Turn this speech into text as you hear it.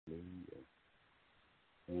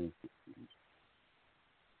Thank you, Jesus.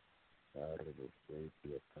 Hallelujah,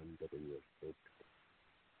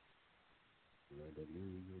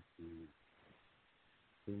 Jesus.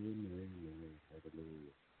 Amen.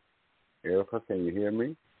 Hallelujah. Erica, can you hear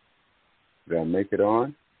me? Did I make it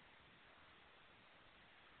on?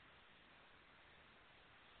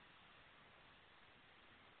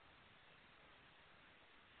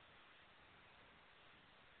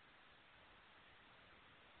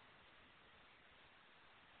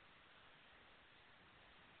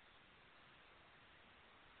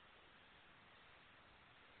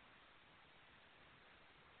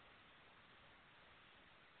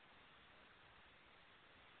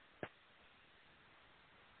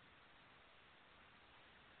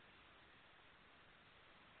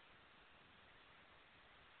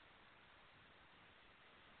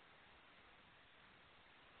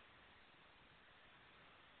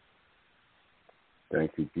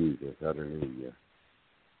 Thank you, Jesus. Hallelujah.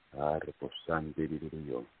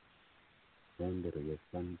 Hallelujah.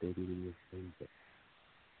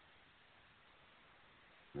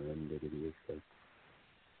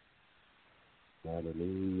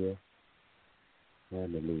 Hallelujah.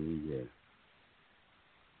 Hallelujah.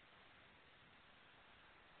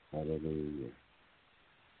 Hallelujah.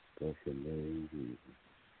 Bless your name, Jesus.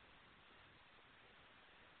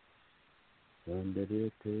 Hallelujah.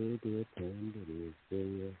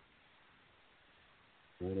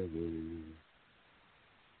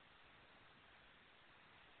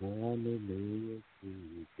 Hallelujah,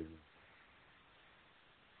 Jesus.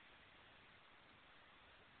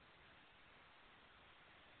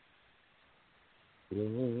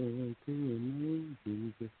 Glory to your name,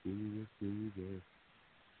 Jesus, Jesus, Jesus.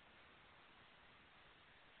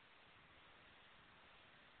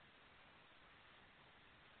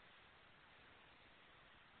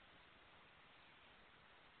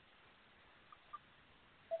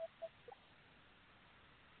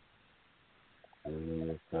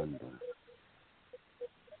 Hallelujah, Sunday.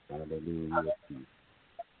 Hallelujah, Jesus.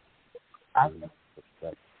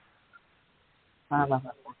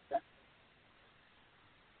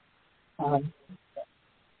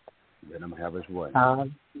 Let him have his way.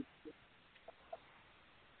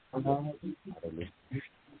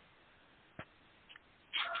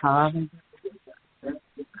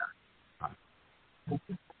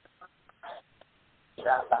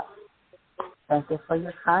 Thank you for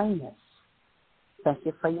your kindness. Thank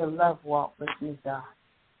you for your love walk with me, God.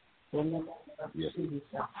 In the name of Jesus.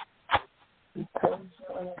 We praise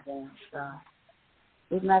you in advance, God.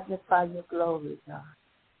 We magnify your glory, God.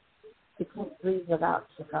 We can't breathe without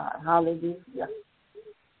you, God. Hallelujah.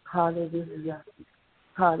 Hallelujah.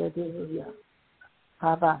 Hallelujah.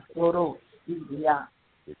 Haba Soro Siya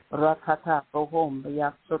Rakata Bohom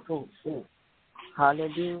Yasoto.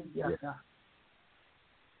 Hallelujah, God.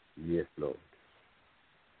 Yes, Lord.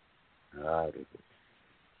 Hallelujah.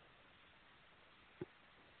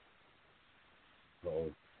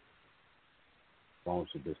 Lord, phones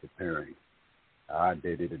are disappearing. I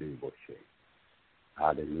did it in Bushy.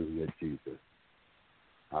 Hallelujah, Jesus.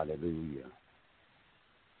 Hallelujah.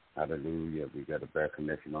 Hallelujah. We got a bad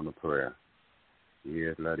connection on the prayer.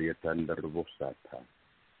 Yes, Ladia Tanda Robosata.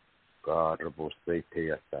 God Robosate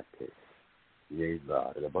Asate. Yea,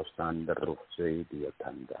 God, Robosanda Rose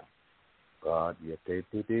Diatanda. God, Yate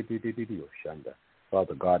Shanda.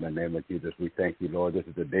 Father God, in the name of Jesus, we thank you, Lord. This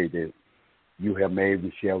is the day that you have made.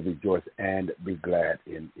 We shall rejoice and be glad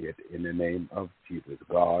in it. In the name of Jesus,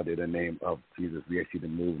 God, in the name of Jesus, we ask you to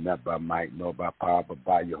move not by might nor by power, but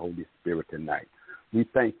by your Holy Spirit tonight. We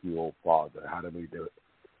thank you, oh Father, hallelujah,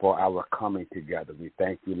 for our coming together. We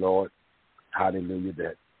thank you, Lord, hallelujah,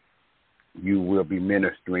 that you will be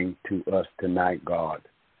ministering to us tonight, God.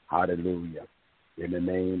 Hallelujah. In the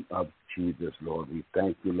name of Jesus, Lord, we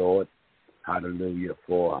thank you, Lord, hallelujah,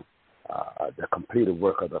 for the completed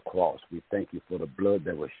work of the cross. We thank you for the blood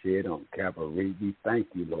that was shed on Calvary. We thank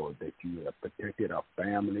you, Lord, that you have protected our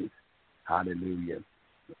families, hallelujah,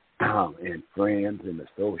 and friends and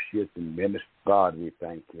associates and ministers. God, we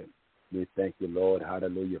thank you. We thank you, Lord,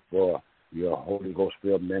 hallelujah, for your Holy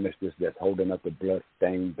Ghost-filled ministers that's holding up the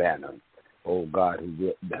blood-stained banner, oh God,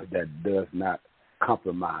 that does not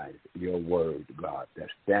compromise your word, God,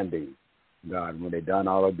 that's standing, God, when they done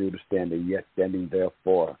all they do to stand, and yet standing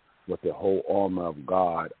therefore with the whole armor of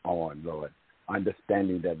God on, Lord,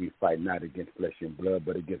 understanding that we fight not against flesh and blood,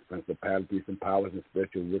 but against principalities and powers and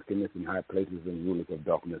spiritual wickedness in high places and rulers of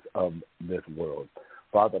darkness of this world.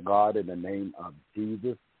 Father God, in the name of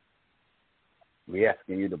Jesus, we're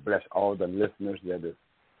asking you to bless all the listeners that is,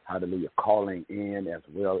 hallelujah, calling in, as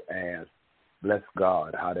well as bless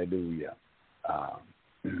God, hallelujah,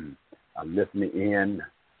 listening in,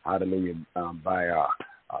 hallelujah, by our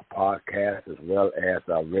podcast as well as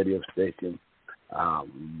our radio station.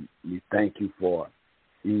 We thank you for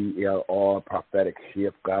ELR Prophetic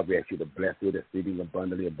Shift. God, we ask you to bless it, exceeding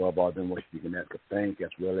abundantly above all than what you can ask or think,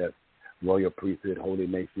 as well as Royal Priesthood, Holy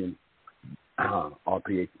Nation,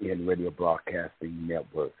 RPHN Radio Broadcasting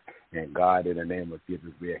Network. And God, in the name of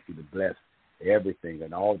Jesus, we ask you to bless everything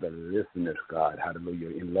and all the listeners, God.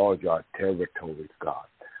 Hallelujah. Enlarge our territories, God.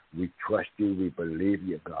 We trust you. We believe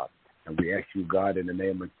you, God. And we ask you, God, in the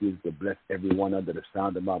name of Jesus, to bless everyone under the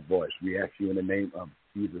sound of my voice. We ask you in the name of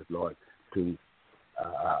Jesus, Lord, to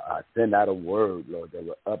send out a word, Lord, that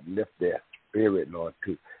will uplift their spirit, Lord,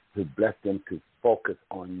 to bless them to focus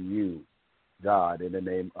on you, God, in the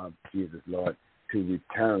name of Jesus, Lord, to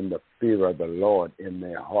return the fear of the Lord in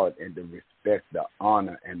their heart and to respect the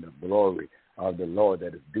honor and the glory of the Lord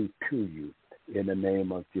that is due to you in the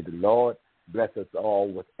name of Jesus. Lord, bless us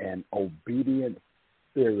all with an obedient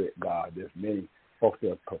spirit, God. There's many folks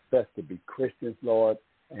that profess to be Christians, Lord,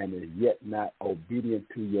 and is yet not obedient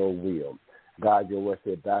to your will. God, your word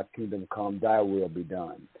said, thy kingdom come, thy will be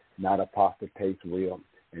done. Not apostatate's will,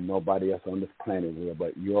 and nobody else on this planet will,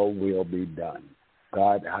 but your will be done.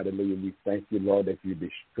 God, hallelujah, we thank you, Lord, that you're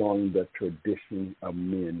destroying the tradition of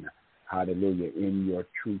men, hallelujah, in your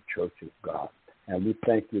true churches, God. And we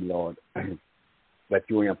thank you, Lord, that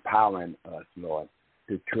you're empowering us, Lord,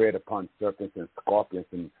 to tread upon serpents and scorpions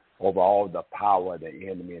and over all the power of the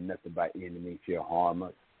enemy, and nothing by enemy shall harm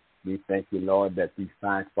us. We thank you, Lord, that these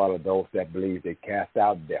signs follow those that believe. They cast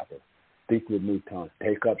out devils, speak with new tongues,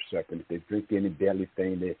 take up serpents. They drink any deadly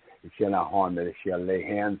thing, it shall not harm them. They shall lay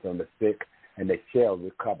hands on the sick, and they shall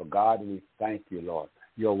recover. God, we thank you, Lord.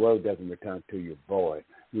 Your word doesn't return to you void.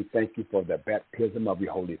 We thank you for the baptism of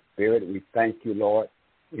your Holy Spirit. We thank you, Lord,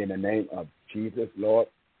 in the name of Jesus, Lord,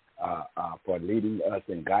 for leading us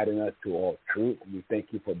and guiding us to all truth. We thank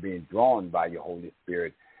you for being drawn by your Holy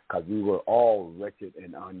Spirit, because we were all wretched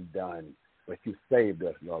and undone. But you saved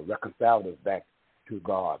us, Lord, reconciled us back to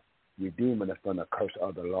God, redeeming us from the curse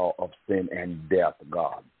of the law of sin and death,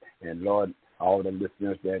 God. And, Lord, all the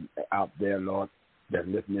listeners that out there, Lord, that's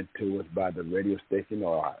listening to us by the radio station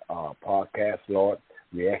or our podcast, Lord,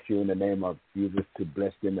 we ask you in the name of Jesus to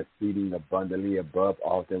bless them exceeding abundantly above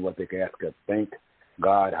all than what they can ask or think.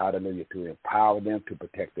 God, hallelujah, to empower them to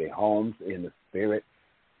protect their homes in the spirit.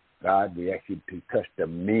 God, we ask you to touch the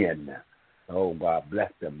men. Oh, God,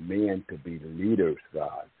 bless the men to be leaders,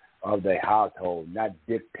 God, of their household, not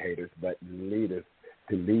dictators, but leaders,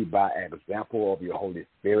 to lead by example of your Holy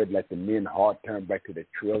Spirit. Let the men's heart turn back to the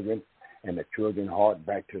children and the children's heart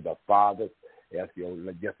back to the fathers.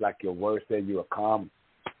 Just like your word said, you will come,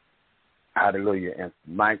 hallelujah, and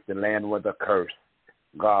smite the land with a curse,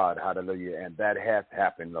 God, hallelujah. And that has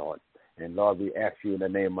happened, Lord. And, Lord, we ask you in the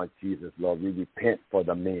name of Jesus, Lord, we repent for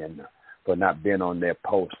the men for not being on their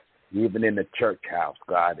posts, even in the church house,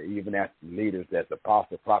 God, even as leaders, as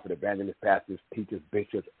apostles, prophets, evangelists, pastors, teachers,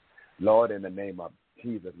 bishops. Lord, in the name of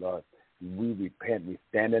Jesus, Lord, we repent. We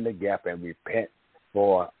stand in the gap and repent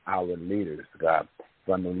for our leaders, God,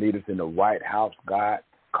 from the leaders in the White House, God,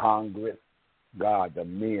 Congress, God, the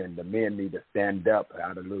men need to stand up,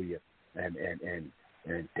 hallelujah, and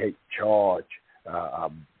take charge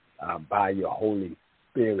by your Holy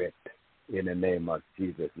Spirit in the name of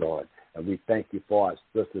Jesus, Lord. And we thank you for our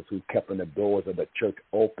sisters who kept the doors of the church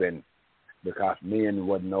open because men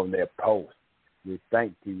wasn't on their post. We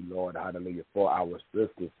thank you, Lord, hallelujah, for our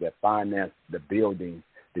sisters that financed the building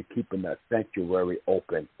to keeping the sanctuary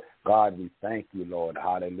open. God, we thank you, Lord,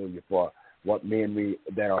 hallelujah, for what men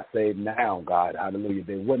that are saved now, God, hallelujah.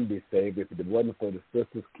 They wouldn't be saved if it wasn't for the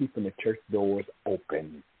sisters keeping the church doors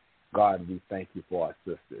open. God, we thank you for our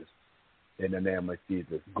sisters in the name of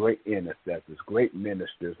Jesus. Great intercessors, great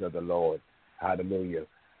ministers of the Lord. Hallelujah.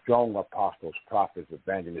 Strong apostles, prophets,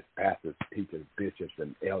 evangelists, pastors, teachers, bishops,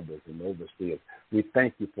 and elders and overseers. We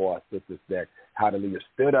thank you for our sisters that, hallelujah,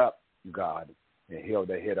 stood up, God, and held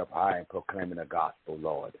their head up high and proclaiming the gospel,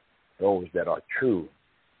 Lord. Those that are true,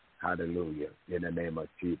 hallelujah, in the name of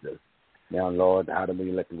Jesus. Now, Lord,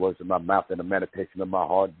 hallelujah, let the words of my mouth and the meditation of my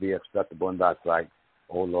heart be acceptable in thy sight.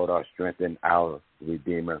 O Lord, our strength and our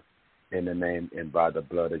Redeemer, in the name and by the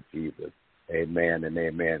blood of Jesus. Amen and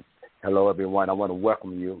amen. Hello, everyone. I want to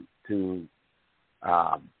welcome you to,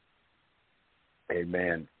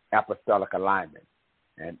 amen, Apostolic Alignment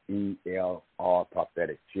and ELR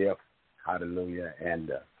Prophetic Shift. Hallelujah.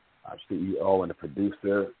 And our CEO and the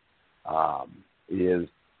producer is,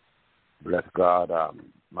 bless God,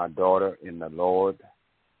 my daughter in the Lord.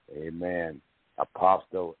 Amen.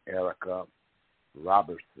 Apostle Erica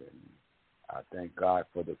Robertson. I thank God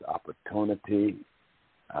for this opportunity.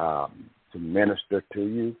 to minister to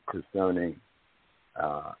you concerning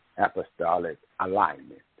apostolic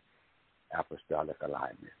alignment. Apostolic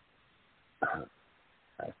alignment.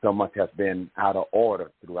 So much has been out of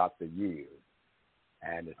order throughout the years,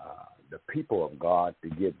 and the people of God to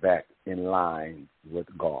get back in line with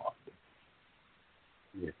God.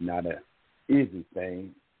 It's not an easy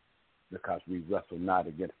thing, because we wrestle not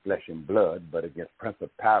against flesh and blood, but against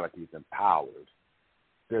principalities and powers,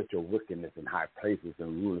 spiritual wickedness in high places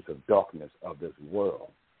and rulers of darkness of this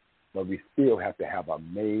world. But we still have to have a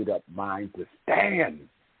made-up mind to stand.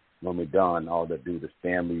 When we're done all to do to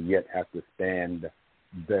stand, we yet have to stand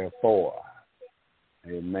therefore.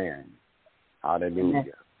 Amen.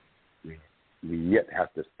 Hallelujah. We yet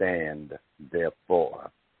have to stand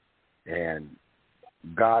therefore. And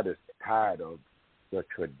God is tired of the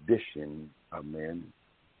tradition of men.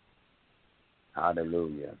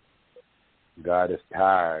 Hallelujah. God is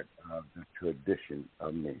tired of the tradition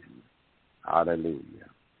of men. Hallelujah.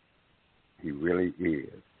 He really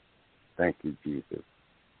is. Thank you, Jesus.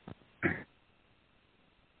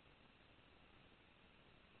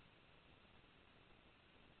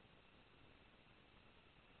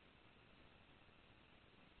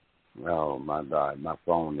 Oh, my God. My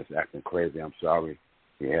phone is acting crazy. I'm sorry.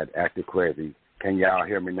 It had acted crazy. Can y'all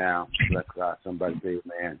hear me now? Bless God. Somebody say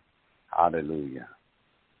amen. Hallelujah.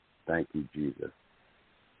 Thank you, Jesus.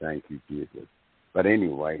 Thank you, Jesus. But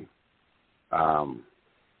anyway,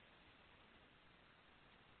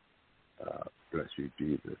 bless you,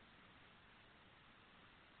 Jesus.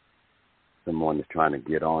 Someone is trying to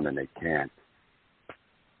get on and they can't.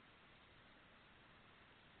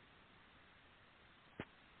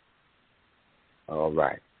 All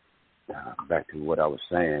right. Back to what I was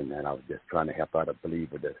saying, and I was just trying to help out a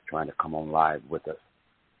believer that's trying to come on live with us.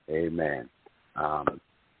 Amen.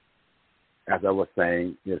 As I was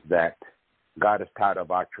saying, is that God is tired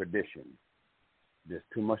of our tradition. There's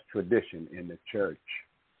too much tradition in the church.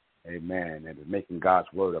 Amen. And it's making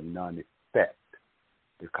God's word of none effect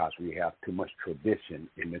because we have too much tradition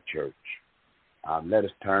in the church. Let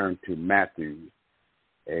us turn to Matthew.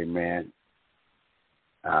 Amen.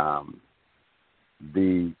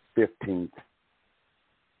 The 15th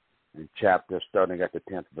chapter, starting at the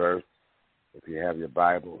 10th verse, if you have your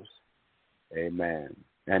Bibles. Amen.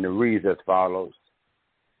 And it reads as follows.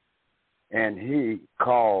 And he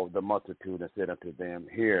called the multitude and said unto them,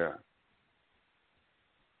 Hear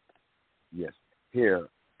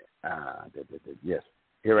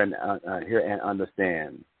and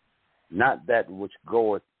understand. Not that which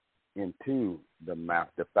goeth into the mouth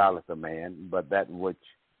defileth a man, but that which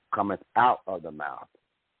cometh out of the mouth,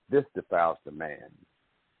 this defiles the man.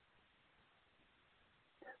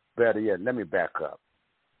 Better yet, let me back up.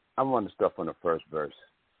 I want to start from the first verse.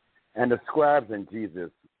 And the scribes and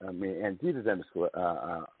Jesus and the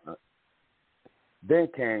then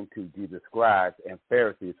came to Jesus scribes and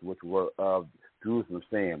Pharisees, which were of Jerusalem,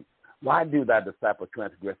 saying, Why do thy disciples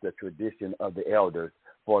transgress the tradition of the elders?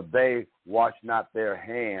 For they wash not their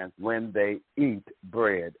hands when they eat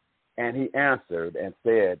bread. And he answered and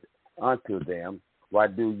said unto them, Why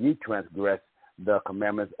do ye transgress the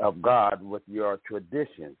commandments of God with your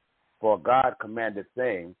tradition? For God commanded,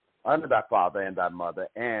 saying, Honor thy father and thy mother,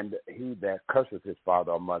 and he that curses his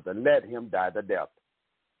father or mother, let him die the death.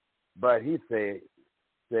 But ye said,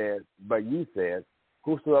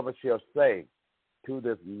 Whosoever shall say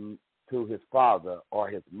to his father or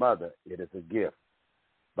his mother, It is a gift,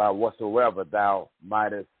 by whatsoever thou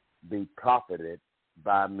mightest be profited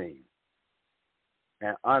by me,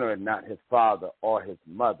 and honor not his father or his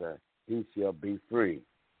mother, he shall be free.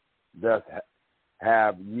 Thus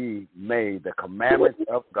have ye made the commandments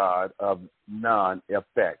of God of none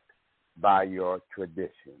effect by your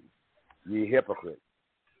tradition. Ye hypocrites,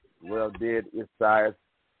 well did Isaiah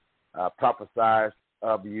prophesy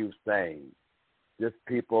of you, saying, This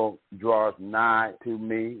people draweth nigh to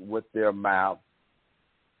me with their mouth,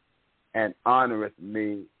 and honoreth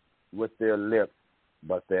me with their lips,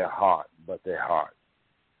 but their heart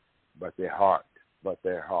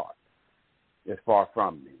is far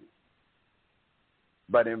from me.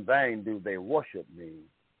 But in vain do they worship me,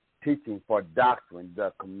 teaching for doctrine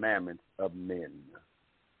the commandments of men.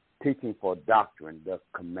 Teaching for doctrine the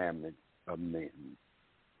commandments of men.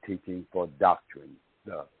 Teaching for doctrine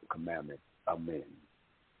the commandments of men.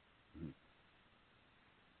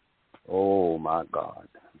 Oh, my God.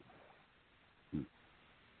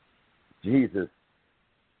 Jesus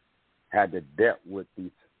had to deal with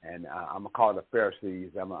these, and I'm going to call the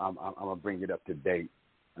Pharisees, I'm going to bring it up to date.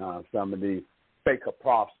 Some of these fake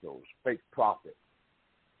apostles, fake prophets,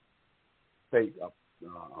 fake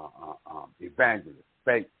evangelists,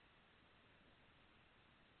 fake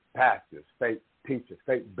pastors, fake teachers,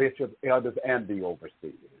 fake bishops, elders, and the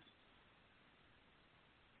overseers.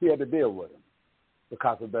 He had to deal with them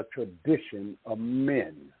because of the tradition of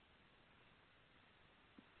men.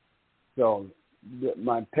 So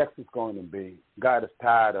my text is going to be, God is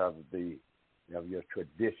tired of your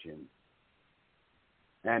tradition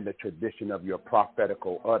and the tradition of your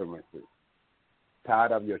prophetical utterances.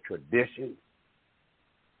 Tired of your tradition,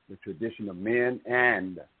 the tradition of men,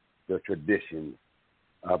 and the tradition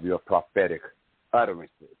of your prophetic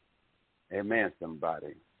utterances. Amen,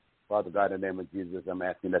 somebody. Father God, in the name of Jesus, I'm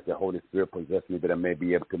asking that the Holy Spirit possess me, that I may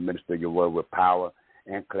be able to minister your word with power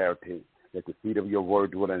and clarity. Let the seed of your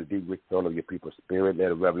word dwell in the deep rich soul of your people's spirit.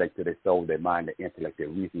 Let it revelate to their soul, their mind, their intellect, their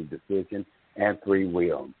reasoning, decision, and free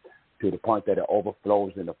will, to the point that it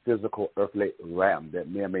overflows in the physical earthly realm, that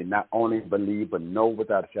men may not only believe but know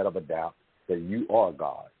without a shadow of a doubt that you are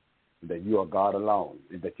God, and that you are God alone,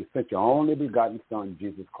 and that you sent your only begotten Son,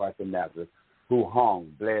 Jesus Christ of Nazareth, who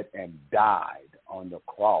hung, bled, and died on the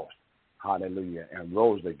cross, hallelujah, and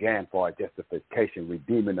rose again for our justification,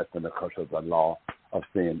 redeeming us from the curse of the law of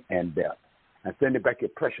sin and death. And sending back your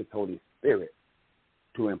precious Holy Spirit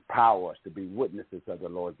to empower us to be witnesses of the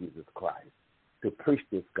Lord Jesus Christ, to preach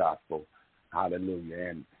this gospel,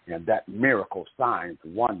 hallelujah, and that miracle, signs,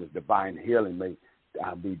 wonders, divine healing may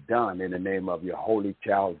be done in the name of your holy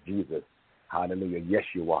child Jesus, hallelujah,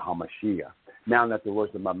 Yeshua HaMashiach. Now let the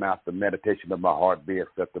words of my mouth, the meditation of my heart be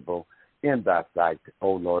acceptable in thy sight,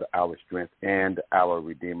 O Lord, our strength and our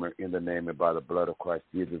Redeemer, in the name and by the blood of Christ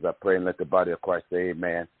Jesus. I pray and let the body of Christ say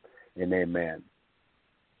amen and amen.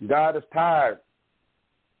 God is tired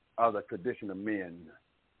of the tradition of men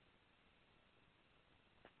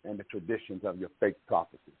and the traditions of your fake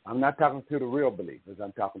prophecies. I'm not talking to the real believers.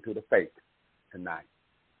 I'm talking to the fake tonight.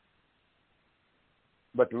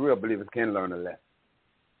 But the real believers can learn a lesson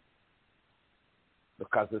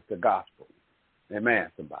because it's the gospel. Amen,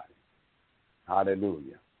 somebody.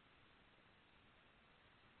 Hallelujah.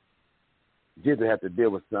 Jesus had to deal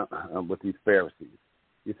with these Pharisees.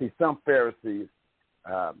 You see, some Pharisees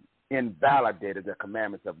invalidated the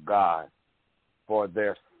commandments of God for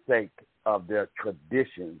their sake of their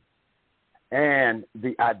traditions and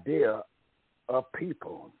the idea of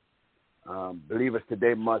people. Believers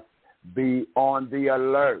today must be on the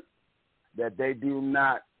alert that they do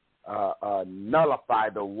not nullify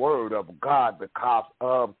the word of God because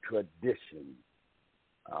of tradition,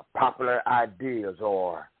 popular ideas,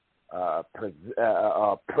 or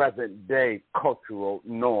present-day cultural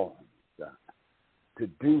norms. To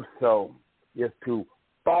do so is to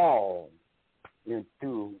fall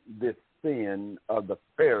into this sin of the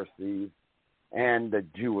Pharisees and the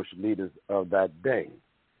Jewish leaders of that day.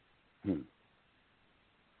 To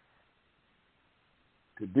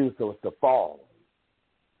do so is to fall.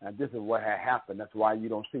 And this is what had happened. That's why you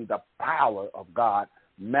don't see the power of God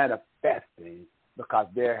manifesting, because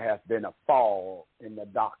there has been a fall in the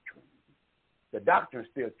doctrine. The doctrine is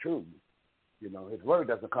still true. You know, his word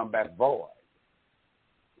doesn't come back void.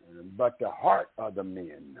 But the heart of the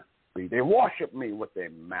men, they worship me with their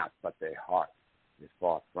mouth, but their heart is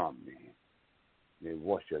far from me. They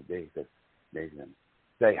worship, they can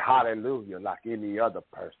say hallelujah like any other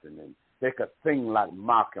person, and they can sing like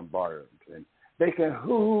mockingbirds, and they can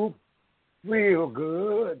hoop real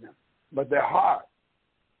good, but their heart,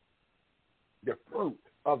 the fruit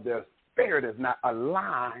of their spirit is not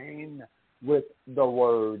aligned with the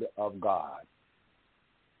word of God.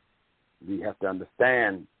 We have to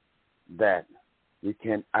understand that we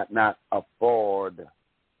cannot afford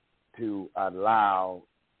to allow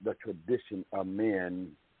the tradition of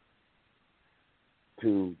men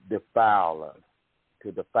to defile us,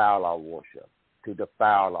 to defile our worship, to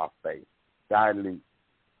defile our faith, dilute,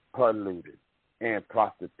 polluted, and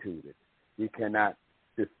prostituted. We cannot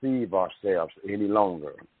deceive ourselves any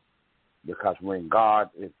longer, because when God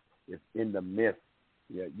is in the midst,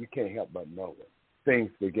 you can't help but know it.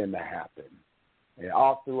 Things begin to happen. And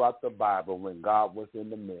all throughout the Bible, when God was in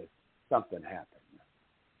the midst, something happened.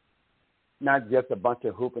 Not just a bunch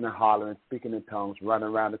of hooping and hollering, speaking in tongues, running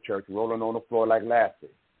around the church, rolling on the floor like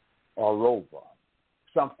Lassie or Rover.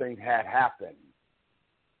 Something had happened.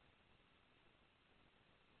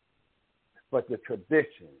 But the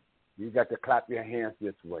tradition, you got to clap your hands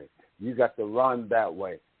this way. You got to run that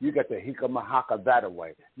way. You got to hikamahaka that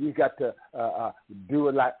way. You got to do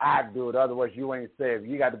it like I do it. Otherwise, you ain't saved.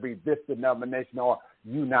 You got to be this denomination or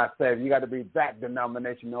you not saved. You got to be that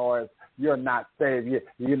denomination or you're not saved.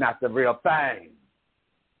 You're not the real thing.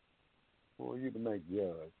 Well, you can make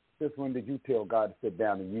yours. Since when did you tell God to sit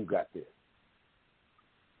down and you got this?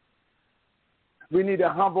 We need to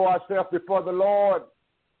humble ourselves before the Lord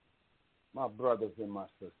my brothers and my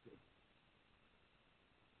sisters.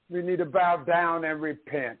 We need to bow down and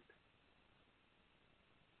repent.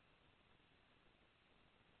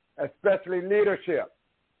 Especially leadership.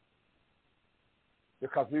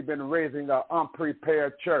 Because we've been raising an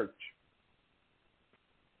unprepared church.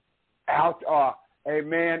 Out or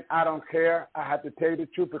amen, I don't care. I have to tell you the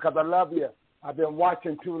truth because I love you. I've been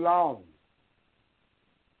watching too long.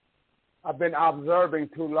 I've been observing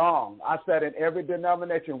too long. I sat in every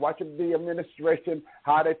denomination, watching the administration,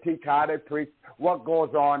 how they teach, how they preach, what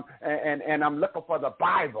goes on, and I'm looking for the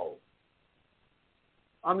Bible.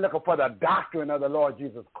 I'm looking for the doctrine of the Lord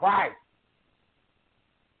Jesus Christ.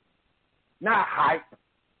 Not hype,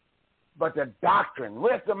 but the doctrine.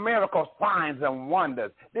 Where's the miracles, signs, and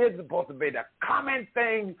wonders? This is supposed to be the common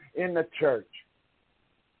thing in the church.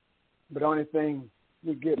 But the only thing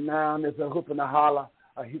we get now is a hoop and a holler,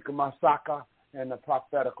 a hikamasaka, and a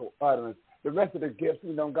prophetical utterance. The rest of the gifts,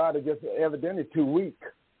 God is just evidently too weak.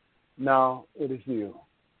 No, it is you.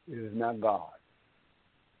 It is not God.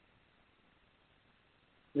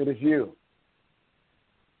 It is you.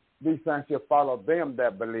 These signs shall follow them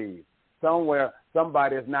that believe. Somewhere,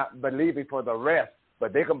 somebody is not believing for the rest,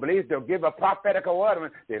 but they can believe. They'll give a prophetical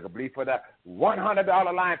utterance. They can believe for the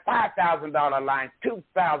 $100 line, $5,000 line,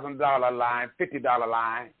 $2,000 line, $50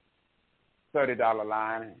 line, $30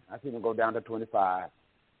 line. I see them go down to $25.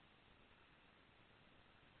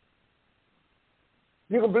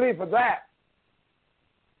 You can believe for that,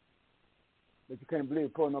 but you can't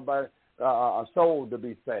believe for nobody a soul to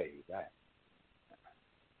be saved.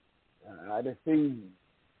 I just see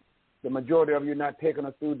the majority of you not taking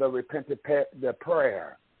us through the repentant the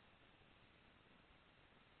prayer.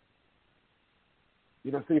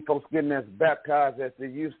 You don't see folks getting as baptized as they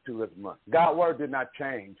used to as much. God's word did not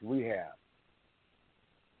change. We have.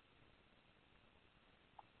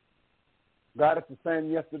 God is the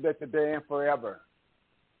same yesterday, today, and forever.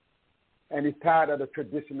 And he's tired of the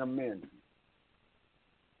tradition of men.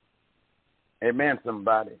 Amen,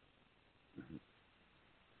 somebody.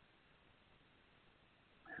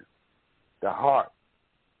 The heart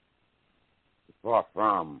is far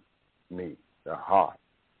from me. The heart.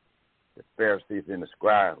 The Pharisees and the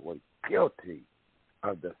scribes were guilty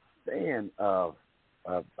of the sin of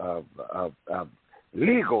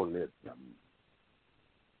legalism.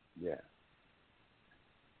 Yeah.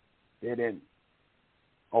 They didn't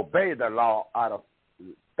obey the law out of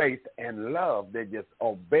faith and love. They just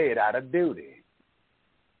obeyed out of duty,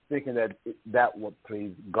 thinking that that would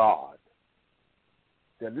please God.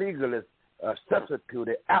 The legalists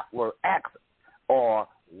substituted outward acts or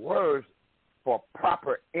words for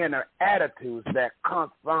proper inner attitudes that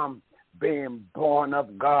come from being born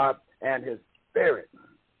of God and his spirit.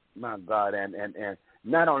 My God, and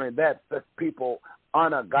not only that, such people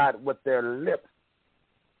honor God with their lips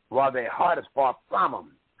while their heart is far from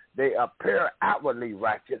him. They appear outwardly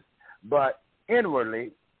righteous, but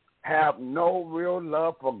inwardly have no real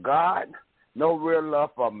love for God, no real love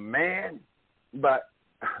for man, but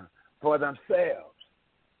for themselves.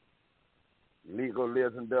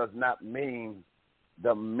 Legalism does not mean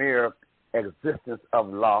the mere existence of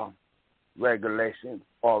law, regulations,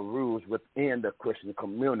 or rules within the Christian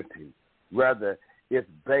community. Rather, it's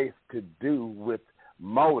based to do with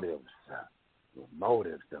motives, the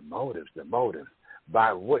motives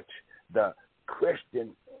by which the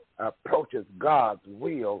Christian approaches God's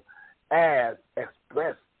will as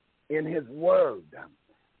expressed in his word.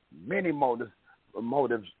 Many motives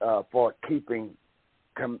for keeping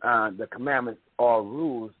the commandments or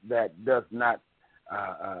rules that does not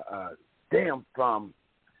stem from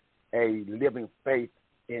a living faith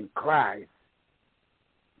in Christ,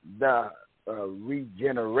 the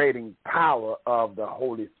regenerating power of the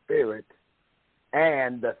Holy Spirit,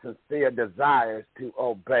 and the sincere desires to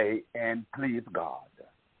obey and please God.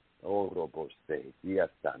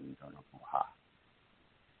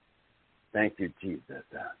 Thank you, Jesus.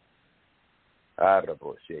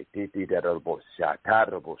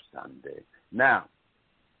 Now,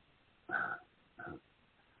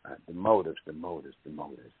 the motives.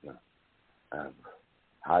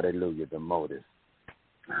 Hallelujah, the motives.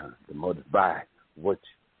 The motives by which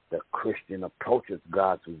the Christian approaches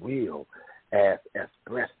God's will as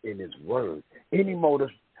expressed in his word. Any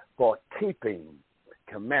motives for keeping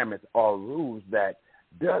commandments or rules that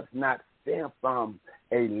does not stem from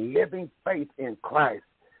a living faith in Christ,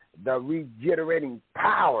 the regenerating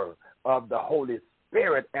power of the Holy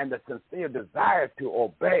Spirit, and the sincere desire to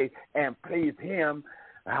obey and please him,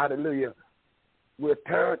 hallelujah, will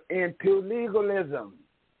turn into legalism,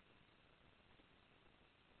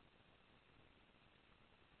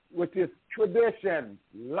 which is tradition,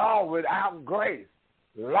 law without grace.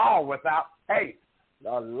 law without faith,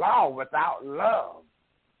 the law without love.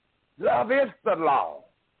 Love is the law,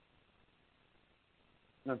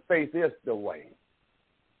 and faith is the way.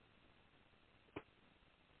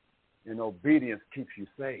 And obedience keeps you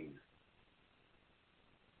saved.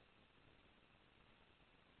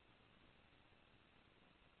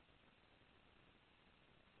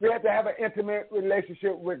 We have to have an intimate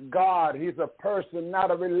relationship with God. He's a person, not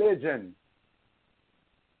a religion.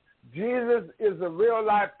 Jesus is a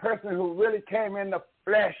real-life person who really came in the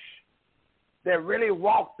flesh, that really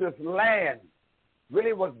walked this land,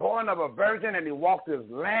 really was born of a virgin, and he walked this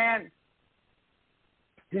land.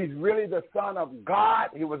 He's really the Son of God.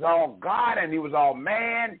 He was all God, and he was all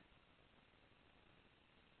man.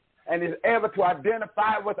 And he's able to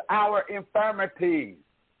identify with our infirmities.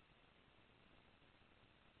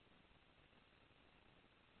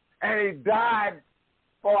 And he died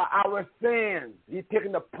for our sins. He's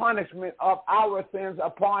taken the punishment of our sins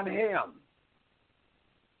upon him.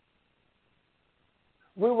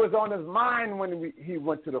 We was on his mind when he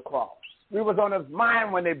went to the cross. We was on his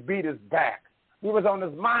mind when they beat his back. We was on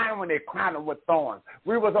his mind when they crowned him with thorns.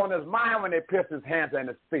 We was on his mind when they pierced his hands and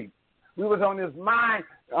his feet. We was on his mind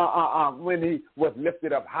when he was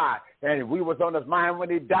lifted up high. And we was on his mind when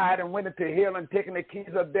he died and went into hell and taken the keys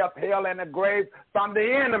of death, hell, and the grave from the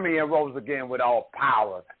enemy and rose again with all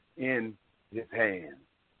power in his hand.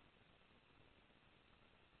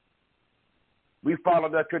 We follow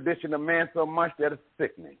the tradition of man so much that it's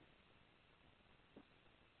sickening.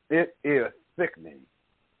 It is sickening.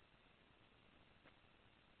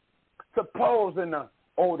 Suppose in the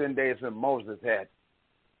olden days when Moses had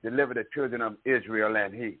delivered the children of Israel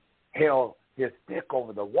and he held his stick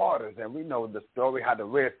over the waters, and we know the story how the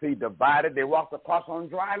Red Sea divided. They walked across on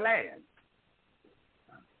dry land.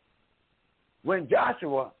 When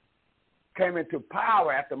Joshua came into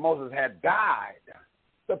power after Moses had died,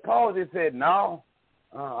 suppose he said, no,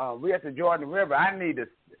 we're at the Jordan River. I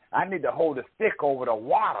need to hold a stick over the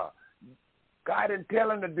water. God didn't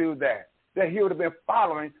tell him to do that he would have been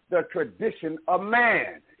following the tradition of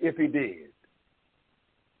man if he did.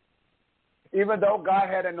 Even though God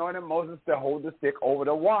had anointed Moses to hold the stick over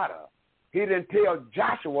the water, he didn't tell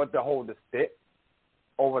Joshua to hold the stick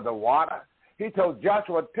over the water. He told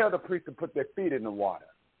Joshua, tell the priest to put their feet in the water.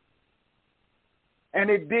 And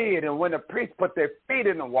he did, and when the priests put their feet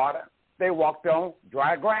in the water, they walked on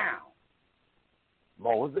dry ground.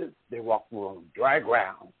 Moses, they walked on dry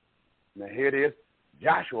ground. Now here it is,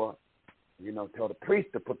 Joshua, told the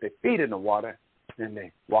priests to put their feet in the water, and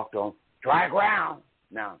they walked on dry ground.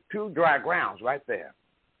 Now, 2 dry grounds right there.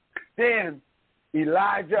 Then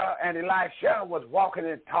Elijah and Elisha was walking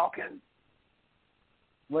and talking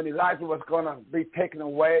when Elijah was going to be taken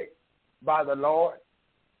away by the Lord.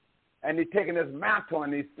 And he taken his mantle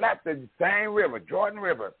and he slapped the same river, Jordan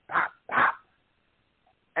River, pop, pop.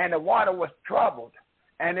 And the water was troubled.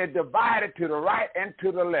 And it divided to the right and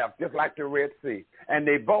to the left, just like the Red Sea. And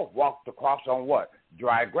they both walked across on what?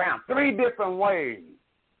 Dry ground. 3 different ways.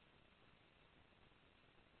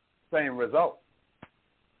 Same result.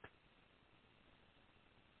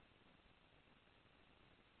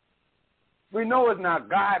 We know it's not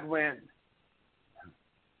God when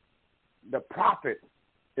the prophet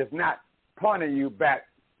is not pointing you back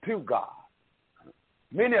to God.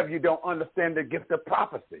 Many of you don't understand the gift of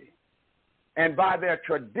prophecy. And by their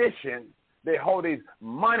tradition, they hold these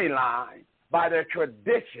money lines. By their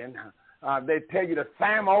tradition, they tell you the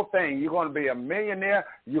same old thing. You're going to be a millionaire.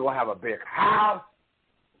 You're going to have a big house.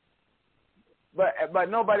 But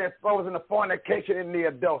nobody is exposing the fornication and the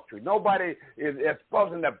adultery. Nobody is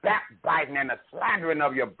exposing the backbiting and the slandering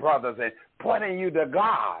of your brothers and pointing you to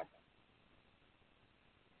God.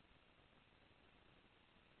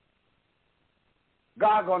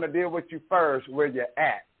 God's going to deal with you first where you're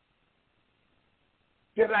at.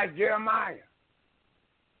 Just like Jeremiah.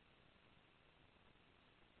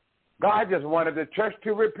 God just wanted the church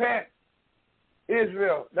to repent.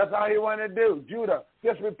 Israel, that's all he wanted to do. Judah,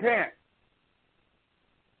 just repent.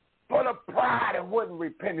 Full of pride and wouldn't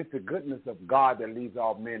repent. It's the goodness of God that leads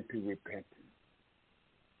all men to repentance.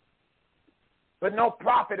 But no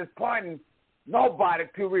prophet is pointing nobody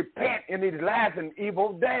to repent in these last and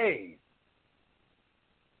evil days.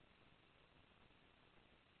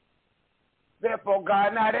 Therefore,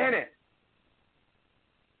 God not in it.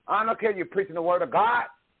 I don't care if you're preaching the word of God,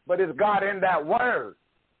 but is God in that word?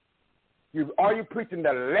 Are you preaching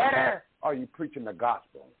the letter or are you preaching the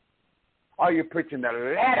gospel? Are you preaching the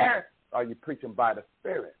letter or are you preaching by the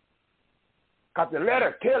Spirit? Because the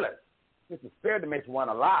letter kills us. It's the Spirit that makes one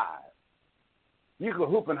alive. You can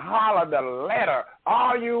hoop and holler the letter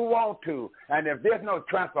all you want to, and if there's no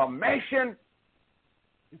transformation,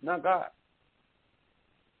 It's not God.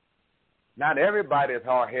 Not everybody is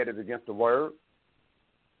hard-headed against the word.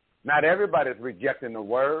 Not everybody is rejecting the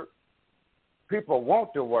word. People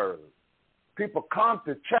want the word. People come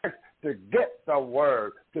to church to get the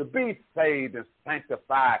word, to be saved and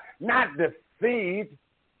sanctified, not deceived,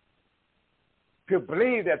 to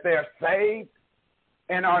believe that they're saved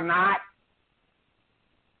and are not,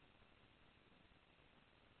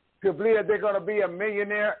 to believe that they're going to be a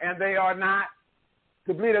millionaire and they are not,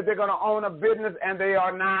 to believe that they're going to own a business and they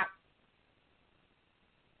are not.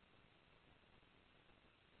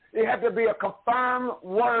 It has to be a confirmed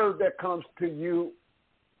word that comes to you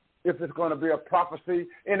if it's going to be a prophecy.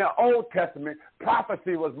 In the Old Testament,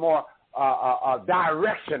 prophecy was more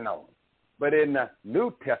directional. But in the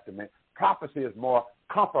New Testament, prophecy is more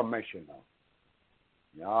confirmational.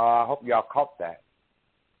 I hope y'all caught that.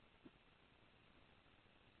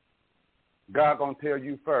 God going to tell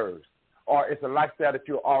you first. Or it's a lifestyle that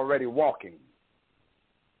you're already walking.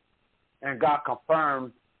 And God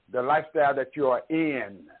confirms the lifestyle that you are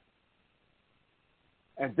in.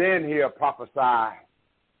 And then he'll prophesy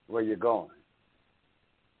where you're going.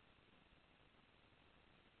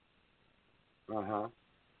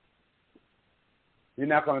 He's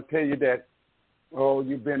not going to tell you that, oh,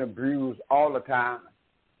 you've been abused all the time.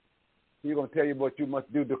 He's going to tell you what you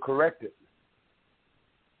must do to correct it.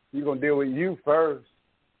 He's going to deal with you first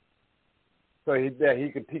so that he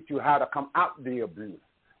can teach you how to come out the abuse.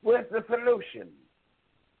 Where's the solution?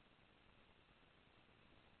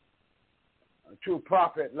 A true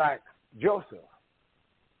prophet like Joseph,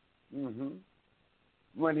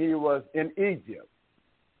 when he was in Egypt,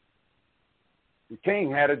 the king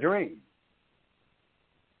had a dream.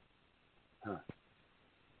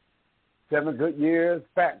 7 good years,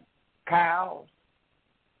 fat cows.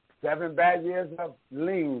 7 bad years of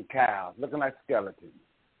lean cows, looking like skeletons.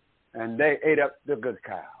 And they ate up the good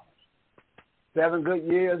cows. 7 good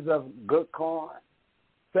years of good corn.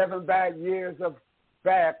 7 bad years of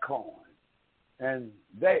bad corn. And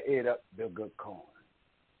they ate up the good corn.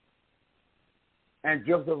 And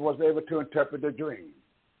Joseph was able to interpret the dream.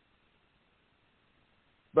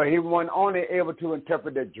 But he wasn't only able to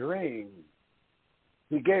interpret the dream,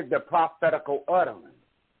 he gave the prophetical utterance.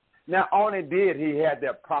 Not only did he have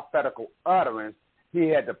the prophetical utterance, he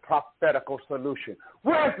had the prophetical solution.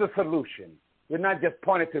 Where's the solution? It's not just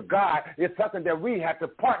pointing to God. It's something that we have to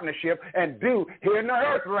partnership and do here in the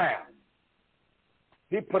earth realm.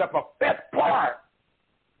 He put up a 5th part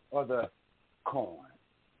of the corn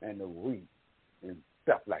and the wheat and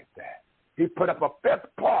stuff like that. He put up a 5th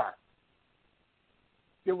part.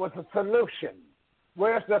 It was a solution.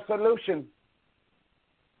 Where's the solution?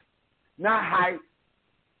 Not height.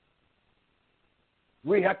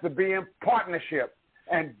 We have to be in partnership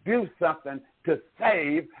and do something to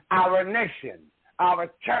save our nation,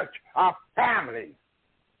 our church, our families.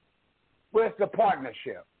 Where's the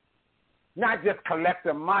partnership? Not just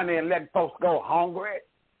collecting money and letting folks go hungry.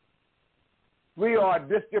 We are a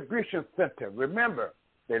distribution center. Remember,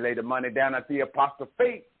 they laid the money down at the apostles'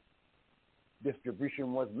 feet.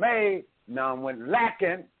 Distribution was made. None went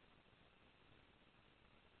lacking.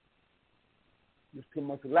 There's too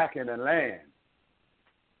much lacking in land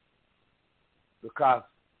because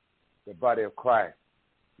the body of Christ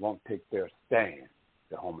won't take their stand.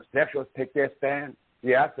 The homosexuals take their stand.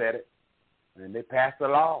 Yeah, I said it. And they passed the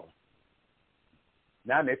laws.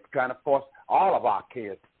 Now they're trying to force all of our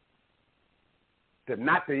kids to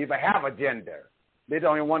not to even have a gender. They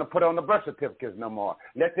don't even want to put on the birth certificates no more.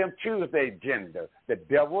 Let them choose their gender. The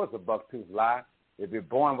devil is a buck-toothed lie. If you're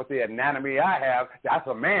born with the anatomy I have, that's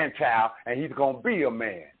a man-child, and he's going to be a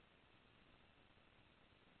man.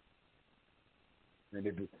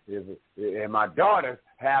 And my daughters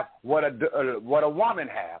have what a woman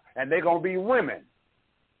have, and they're going to be women.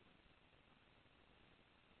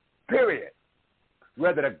 Period.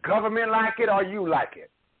 Whether the government like it or you like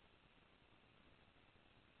it.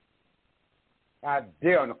 I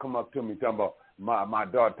dare them to come up to me talking about my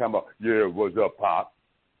daughter talking about, yeah, what's up, Pop?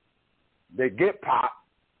 They get Pop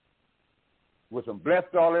with some blessed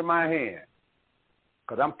oil in my hand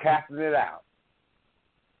because I'm casting it out.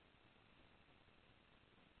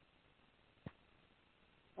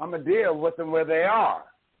 I'm going to deal with them where they are.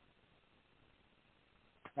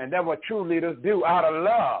 And that's what true leaders do out of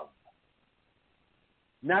love.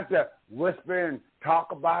 Not to whisper and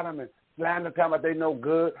talk about them and slander them about they no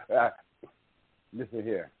good. Listen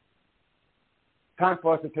here. Time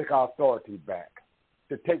for us to take our authority back,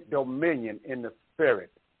 to take dominion in the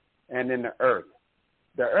spirit and in the earth.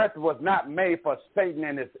 The earth was not made for Satan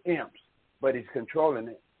and his imps, but he's controlling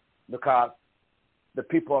it because the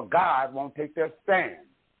people of God won't take their stand.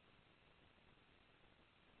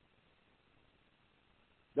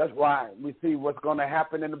 That's why we see what's going to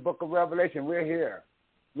happen in the book of Revelation. We're here.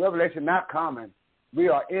 Revelation not common. We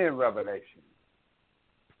are in Revelation.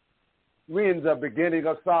 We're in the beginning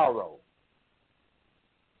of sorrow.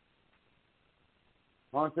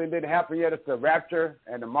 One thing didn't happen yet is the rapture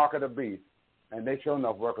and the mark of the beast. And they sure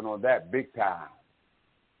enough working on that big time.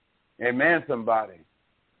 Amen, somebody.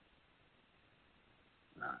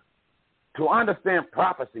 To understand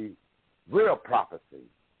prophecy, real prophecy,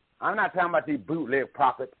 I'm not talking about these bootleg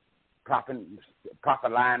prophet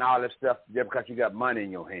line, all this stuff just because you got money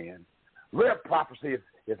in your hand. Real prophecy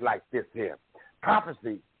is like this here.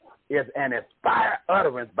 Prophecy is an inspired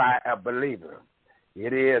utterance by a believer.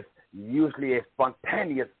 It is usually a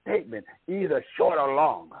spontaneous statement, either short or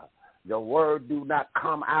long. The word do not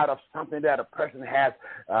come out of something that a person has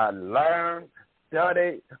learned,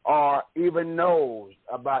 studied, or even knows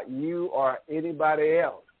about you or anybody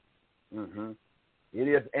else. Mm-hmm. It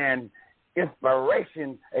is an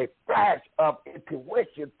inspiration, a flash of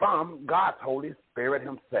intuition from God's Holy Spirit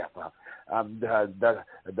himself.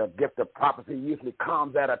 The gift of prophecy usually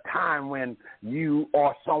comes at a time when you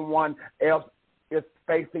or someone else is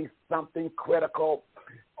facing something critical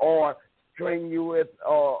or strenuous,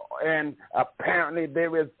 and apparently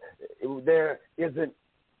there isn't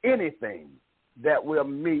anything that will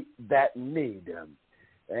meet that need,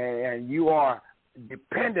 and you are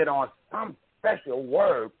dependent on some special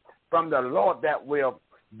word from the Lord that will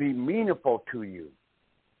be meaningful to you.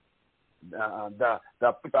 The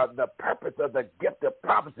purpose of the gift of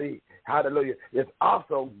prophecy, hallelujah, is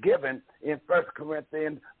also given in 1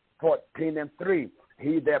 Corinthians 14:3.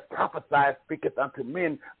 He that prophesies speaketh unto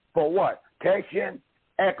men for what? Edification,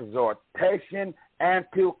 exhortation, and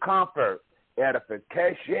to comfort.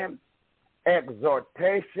 Edification,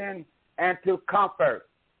 exhortation, and to comfort.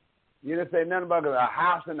 You didn't say nothing about a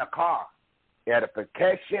house and a car.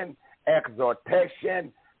 Edification,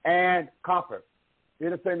 exhortation, and comfort. You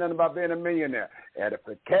didn't say nothing about being a millionaire.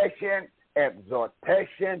 Edification,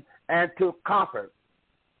 exhortation, and to comfort.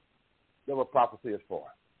 That's what prophecy is for.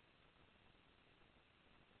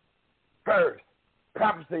 First,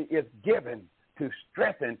 prophecy is given to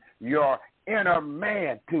strengthen your inner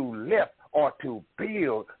man, to lift or to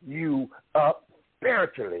build you up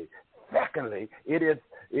spiritually. Secondly, it is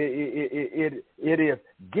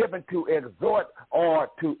given to exhort or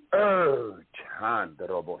to urge.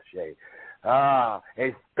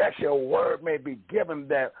 A special word may be given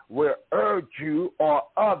that will urge you or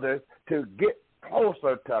others to get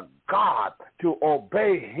closer to God, to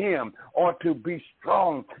obey him, or to be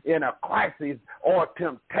strong in a crisis or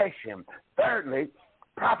temptation. Thirdly,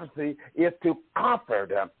 prophecy is to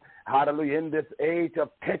comfort. Hallelujah. In this age of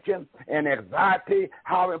tension and anxiety,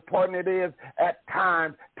 how important it is at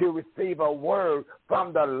times to receive a word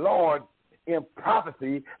from the Lord in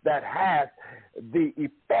prophecy that has the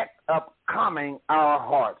effect of calming our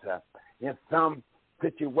hearts. In some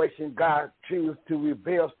situation, God chooses to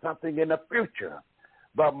reveal something in the future.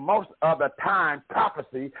 But most of the time,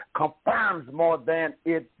 prophecy confirms more than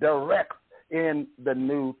it directs in the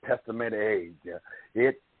New Testament age.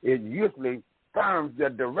 It usually confirms the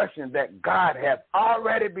direction that God has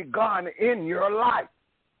already begun in your life.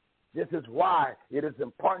 This is why it is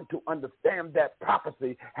important to understand that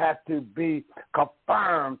prophecy has to be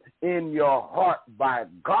confirmed in your heart by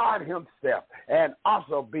God himself and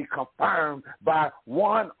also be confirmed by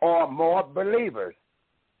one or more believers.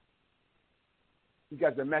 You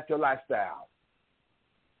got to match your lifestyle.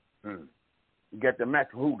 You got to match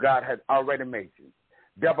who God has already made you.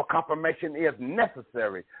 Double confirmation is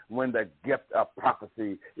necessary when the gift of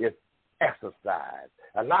prophecy is exercised.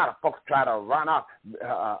 A lot of folks try to run off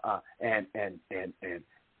and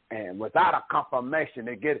without a confirmation,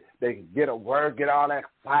 they get a word, get all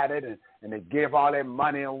excited, and they give all their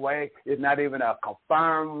money away. It's not even a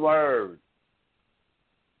confirmed word.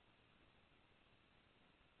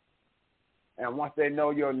 And once they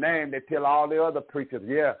know your name, they tell all the other preachers,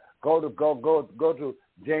 yeah, go to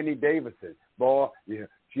Janie Davidson. Boy, yeah,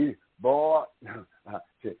 she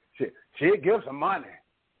gives some money.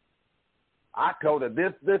 I told her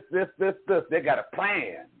this. They got a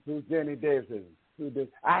plan. Who's Janie Davidson?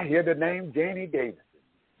 I hear the name Janie Davidson.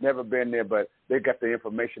 Never been there, but they got the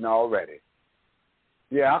information already.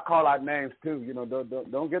 Yeah, I call out names too. You know,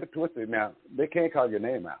 don't get it twisted. Now they can't call your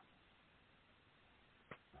name out.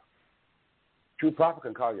 True prophet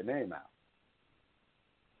can call your name out.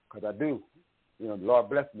 Because I do. You know, the Lord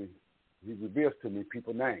bless me. He reveals to me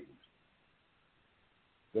people's names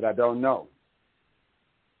that I don't know.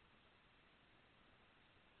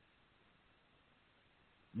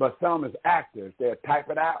 But some is actors. They'll type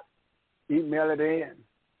it out, email it in.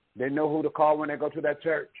 They know who to call when they go to that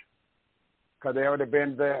church. because they already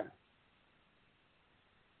been there.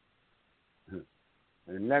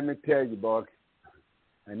 And let me tell you, boy,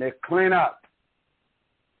 and they clean up,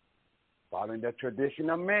 following the tradition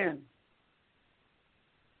of men.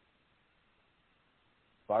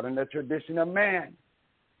 Following the tradition of man.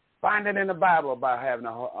 Find it in the Bible about having a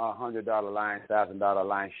 $100 line, $1,000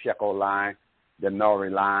 line, shekel line, the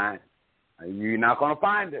nori line. You're not going to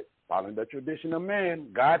find it. Following the tradition of men.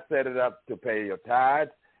 God set it up to pay your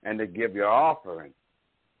tithes and to give your offering.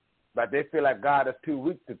 But they feel like God is too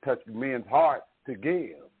weak to touch men's hearts to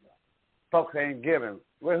give. Folks ain't giving.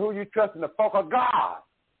 Well, who you trusting? The folk of God.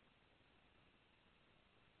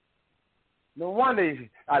 No wonder he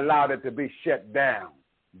allowed it to be shut down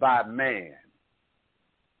by man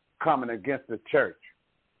coming against the church.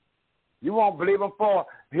 You won't believe him for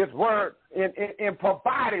his word in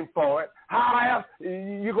providing for it. How else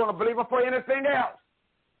you going to believe him for anything else?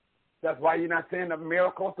 That's why you're not seeing the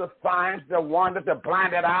miracles, the signs, the wonders, the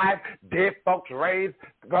blinded eyes, dead folks raised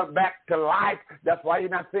back to life. That's why you're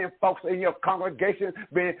not seeing folks in your congregation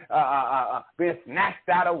being snatched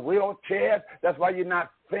out of wheelchairs. That's why you're not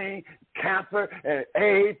seeing cancer and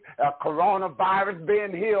AIDS, coronavirus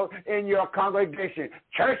being healed in your congregation.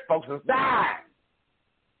 Church folks is dying.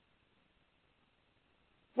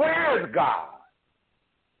 Where is God?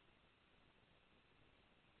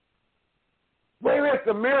 Where is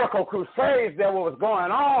the miracle crusades that was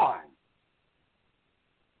going on?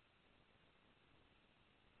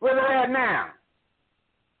 Where they at now?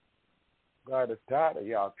 God is tired of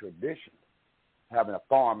y'all traditions, having a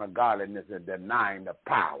form of godliness and denying the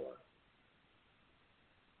power.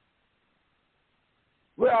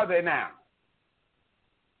 Where are they now?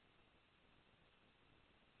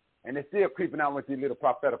 And they're still creeping out with these little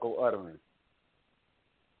prophetical utterances.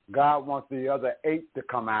 God wants the other 8 to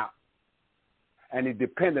come out, and he's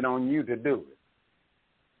dependent on you to do it.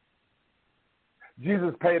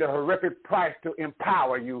 Jesus paid a horrific price to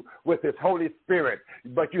empower you with his Holy Spirit,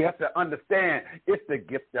 but you have to understand it's the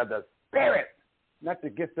gift of the Spirit, not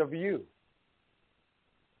the gift of you.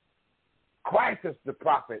 Christ is the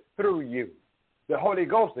prophet through you. The Holy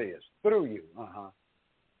Ghost is through you.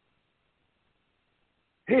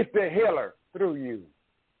 He's the healer through you.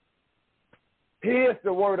 He is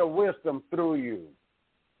the word of wisdom through you.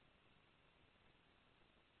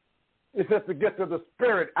 It's just the gift of the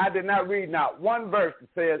Spirit. I did not read not one verse that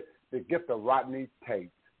said the gift of Rodney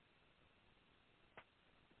Tate.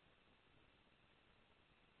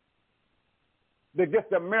 The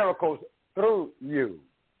gift of miracles through you.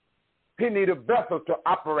 He needs a vessel to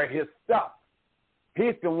operate his stuff.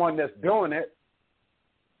 He's the one that's doing it.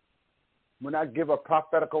 When I give a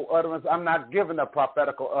prophetical utterance, I'm not giving a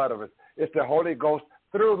prophetical utterance. It's the Holy Ghost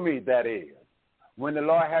through me that is. When the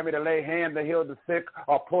Lord had me to lay hands to heal the sick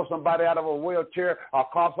or pull somebody out of a wheelchair or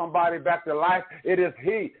call somebody back to life, it is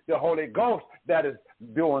he, the Holy Ghost, that is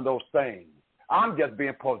doing those things. I'm just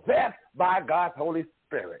being possessed by God's Holy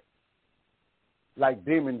Spirit. Like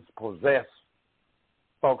demons possess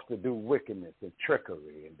folks to do wickedness and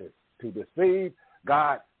trickery and to deceive,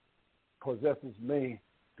 God possesses me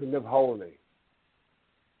to live holy,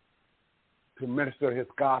 to minister his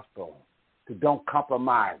gospel, to don't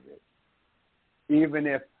compromise it. Even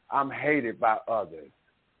if I'm hated by others,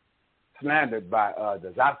 slandered by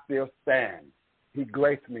others, I still stand. He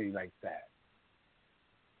graced me like that.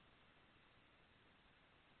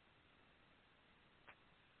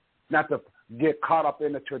 Not to get caught up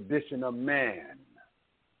in the tradition of man,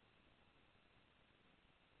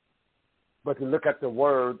 but to look at the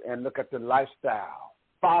word and look at the lifestyle,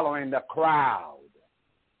 following the crowd.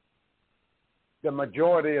 The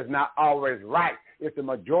majority is not always right. If the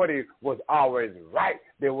majority was always right,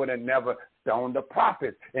 they would have never stoned the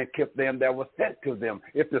prophets and kept them that were sent to them.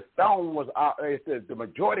 If the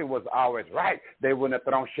majority was always right, they wouldn't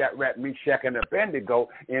have thrown Shadrach, Meshach, and Abednego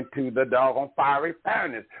into the doggone fiery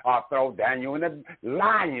furnace or throw Daniel in the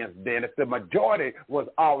lion's den. If the majority was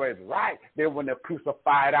always right, they wouldn't have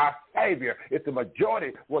crucified our Savior. If the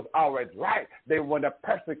majority was always right, they wouldn't have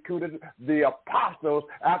persecuted the apostles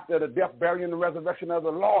after the death, burial, and the resurrection of the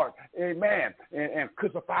Lord. Amen. And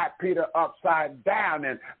crucified Peter upside down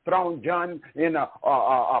and thrown John in a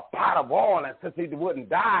pot of oil, and since he wouldn't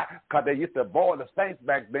die, because they used to boil the saints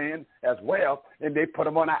back then as well, and they put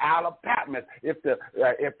him on the Isle of Patmos. If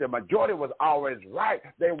the majority was always right,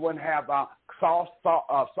 they wouldn't have Saul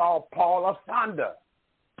Paul asunder.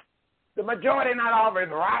 The majority not always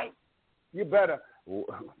right. You better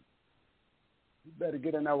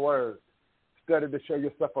get in that word. Study to show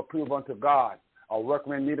yourself approved unto God. A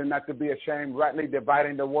workman needed not to be ashamed, rightly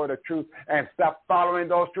dividing the word of truth, and stop following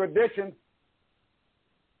those traditions.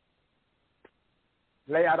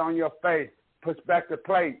 Lay out on your face push back the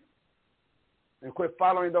plate and quit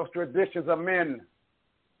following those traditions of men.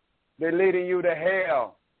 They're leading you to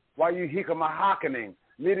hell while you hickamahockening,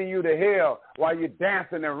 leading you to hell while you're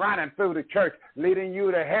dancing and running through the church, leading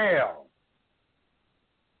you to hell.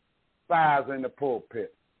 Spies in the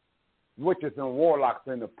pulpit, witches and warlocks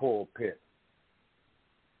in the pulpit.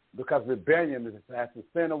 Because rebellion is the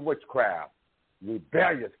sin of witchcraft.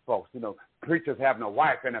 Rebellious folks, preachers having a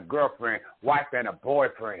wife and a girlfriend, wife and a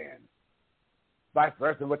boyfriend. Vice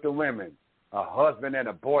versa with the women, a husband and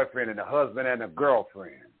a boyfriend and a husband and a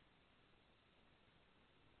girlfriend.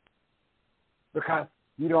 Because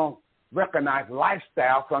you don't recognize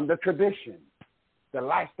lifestyle from the tradition, the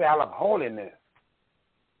lifestyle of holiness.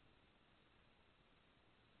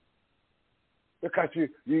 Because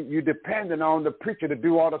you're dependent on the preacher to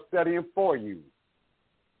do all the studying for you.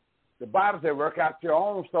 The Bible says, work out your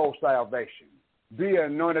own soul salvation. Be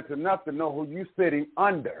anointed enough to know who you're sitting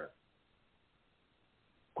under.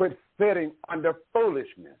 Quit sitting under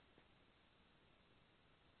foolishness.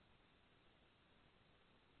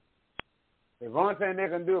 The only thing they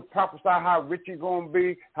can do is prophesy how rich you're going to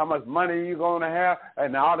be, how much money you're going to have,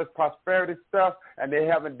 and all this prosperity stuff, and they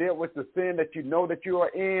haven't dealt with the sin that you know that you are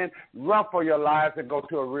in. Run for your lives and go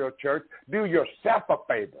to a real church. Do yourself a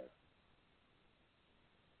favor.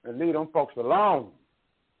 And leave them folks alone.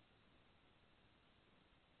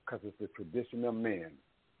 Because it's the tradition of men.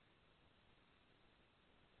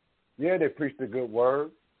 Yeah, they preach the good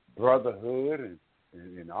word, brotherhood,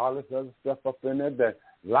 and all this other stuff up in there that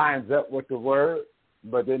lines up with the word,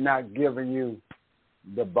 but they're not giving you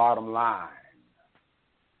the bottom line.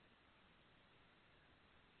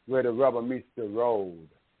 Where the rubber meets the road.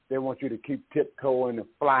 They want you to keep tiptoeing and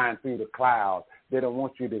flying through the clouds. They don't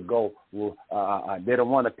want you to go, they don't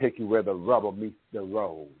want to take you where the rubber meets the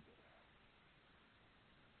road.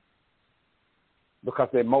 Because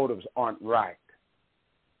their motives aren't right.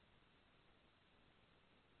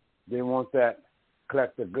 They want that,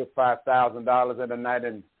 collect a good $5,000 in a night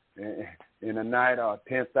in a night or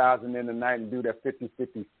 $10,000 in a night and do that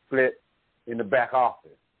 50-50 split in the back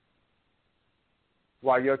office.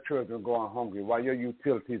 While your children are going hungry, while your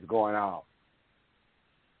utilities going off,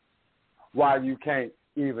 while you can't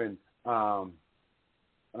even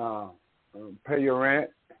pay your rent,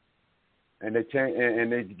 and they change,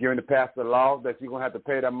 and they giving the pastor law that you're gonna have to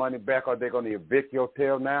pay that money back, or they're gonna evict your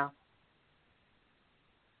tail now.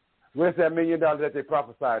 Where's that $1 million that they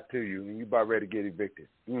prophesied to you, and you about ready to get evicted?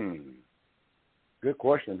 Good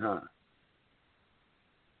question, huh?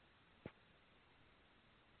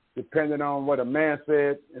 Depending on what a man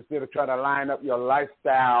said, instead of trying to line up your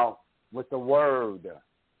lifestyle with the word.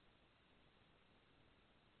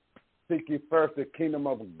 Seek ye first the kingdom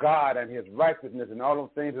of God and his righteousness, and all those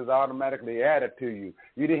things is automatically added to you.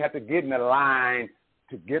 You didn't have to get in the line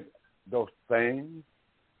to get those things.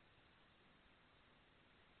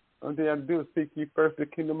 All you have to do is seek ye first the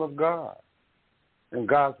kingdom of God and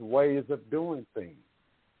God's ways of doing things.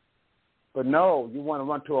 But no, you want to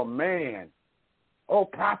run to a man. Oh,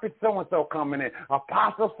 prophet so-and-so coming in.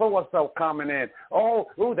 Apostle so-and-so coming in. Oh,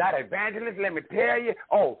 that evangelist, let me tell you.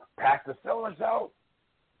 Oh, pastor so-and-so.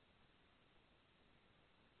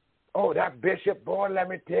 Oh, that bishop boy, let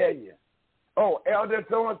me tell you. Oh, elder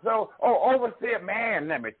so-and-so. Oh, overseer man,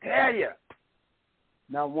 let me tell you.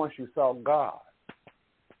 Now, once you saw God,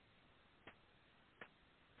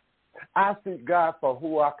 I seek God for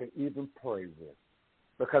who I can even pray with.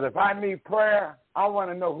 Because if I need prayer, I want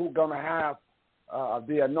to know who's going to have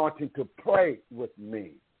the anointing to pray with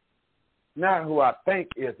me. Not who I think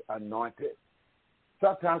is anointed.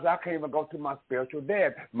 Sometimes I can't even go to my spiritual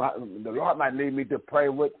dad. The Lord might lead me to pray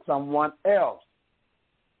with someone else.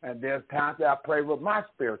 And there's times that I pray with my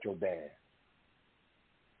spiritual dad.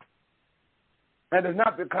 And it's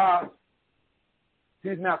not because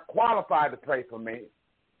he's not qualified to pray for me.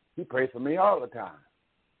 He prays for me all the time.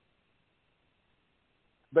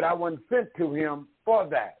 But I wasn't sent to him for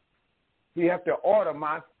that. He has to order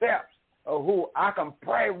my steps of who I can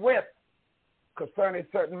pray with concerning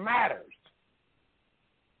certain matters.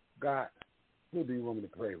 God, who do you want me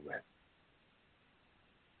to pray with?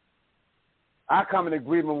 I come in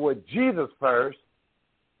agreement with Jesus first,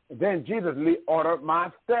 and then Jesus ordered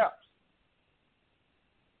my steps.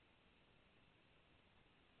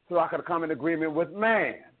 So I could come in agreement with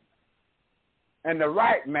man and the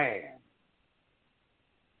right man.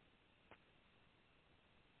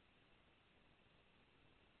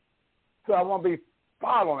 So I won't be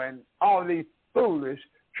following all these foolish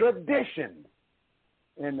traditions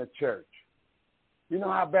in the church. You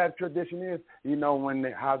know how bad tradition is? You know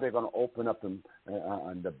how they're going to open up the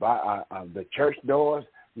church doors?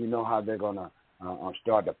 You know how they're going to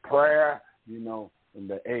start the prayer in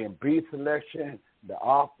the A and B selection, the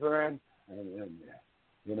offering, and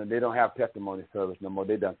they don't have testimony service no more.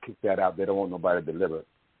 They done kicked that out. They don't want nobody to deliver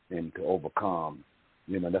and to overcome.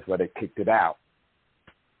 That's why they kicked it out.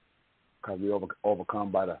 Because we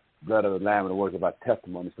overcome by the blood of the Lamb and the words of our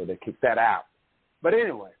testimony, so they kicked that out. But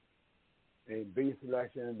anyway, A and B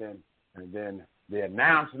selection, and then the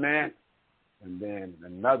announcement, and then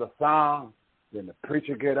another song, then the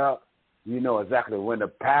preacher get up. You know exactly when the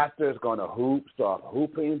pastor is going to start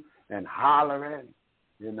hooping and hollering,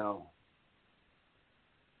 And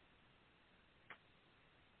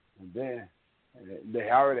then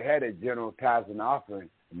they already had a general tithes and offering.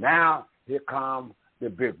 Now, here comes the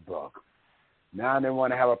big bucks. Now they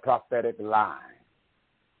want to have a prophetic line.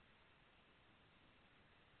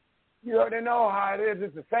 You already know how it is.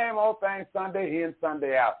 It's the same old thing Sunday in,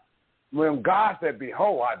 Sunday out. When God said,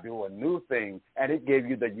 behold, I do a new thing, and he gave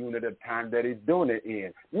you the unit of time that he's doing it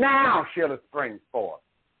in. Now shall it spring forth.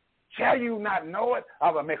 Shall you not know it?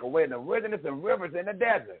 I will make a way in the wilderness and rivers in the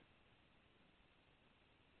desert.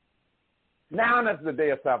 Now is the day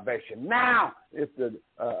of salvation. Now it's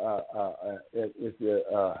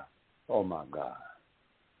oh my God.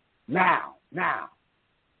 Now.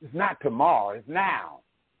 It's not tomorrow, it's now.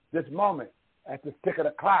 This moment, at the tick of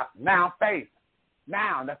the clock. Now faith.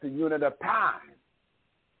 Now, that's the unit of time.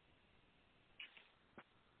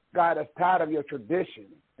 God is tired of your tradition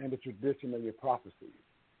and the tradition of your prophecy.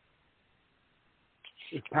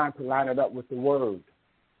 It's time to line it up with the word.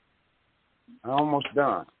 I'm almost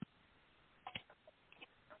done.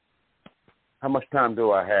 How much time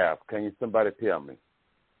do I have? Can somebody tell me?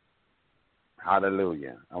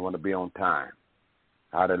 Hallelujah. I want to be on time.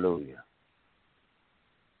 Hallelujah.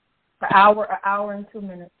 An hour and 2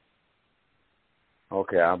 minutes.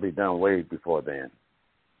 Okay, I'll be done way before then.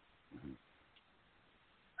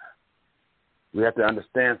 We have to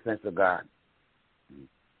understand, saints of God,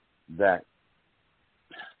 that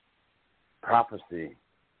prophecy,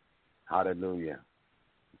 hallelujah,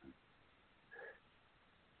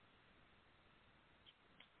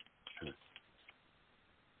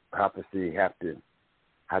 prophecy have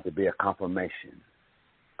to be a confirmation.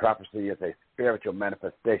 Prophecy is a spiritual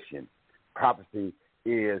manifestation. Prophecy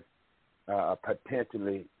is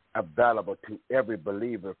potentially available to every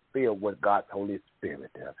believer filled with God's Holy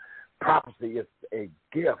Spirit. Prophecy is a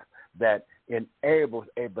gift that enables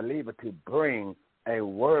a believer to bring a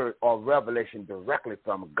word or revelation directly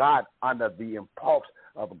from God under the impulse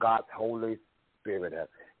of God's Holy Spirit.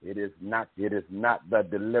 It is not the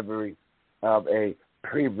delivery of a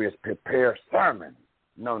previous prepared sermon.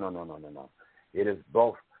 No. It is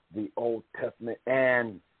both the Old Testament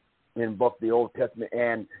and in both the Old Testament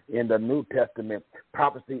and in the New Testament.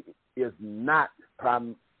 Prophecy is not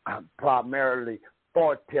primarily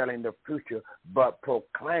foretelling the future, but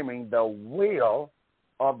proclaiming the will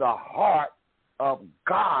of the heart of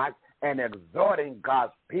God and exhorting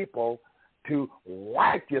God's people to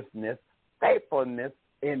righteousness, faithfulness,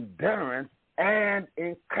 endurance, and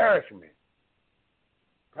encouragement.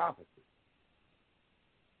 Prophecy.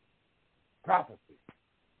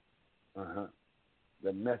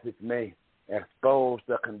 The message may expose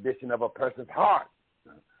the condition of a person's heart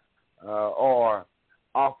or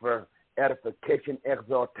offer edification,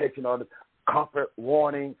 exhortation, or comfort,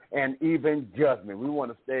 warning, and even judgment. We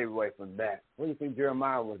want to stay away from that. What do you think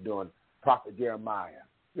Jeremiah was doing, Prophet Jeremiah?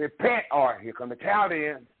 Repent, or here come the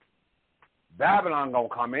Chaldeans. Babylon going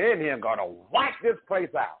to come in here and going to wipe this place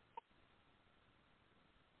out.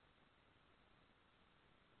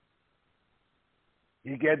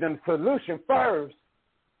 He gave them the solution first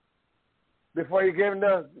before he gave them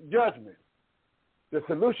the judgment. The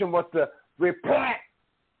solution was to repent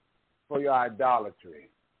for your idolatry,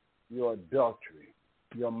 your adultery,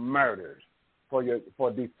 your murders, for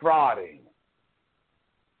defrauding,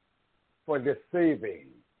 for deceiving.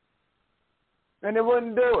 And they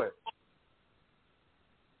wouldn't do it.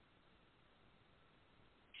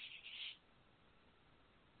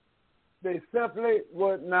 They simply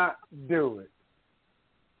would not do it.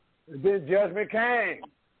 And then judgment came.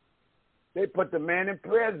 They put the man in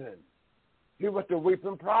prison. He was the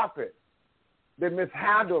weeping prophet. They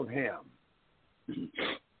mishandled him.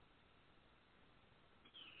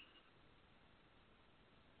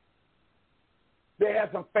 They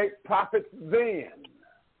had some fake prophets then.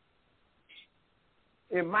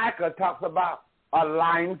 And Micah talks about a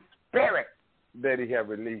lying spirit that he had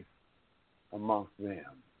released amongst them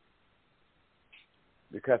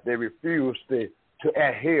because they refused to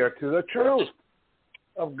adhere to the truth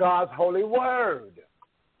of God's holy word.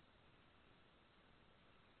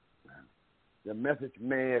 The message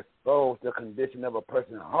may expose the condition of a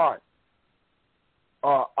person's heart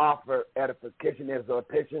offer edification,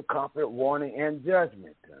 exhortation, comfort, warning, and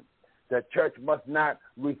judgment. The church must not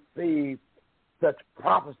receive such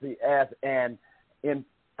prophecy as an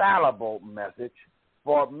infallible message,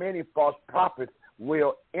 for many false prophets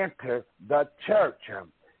will enter the church.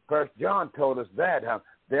 First John told us that.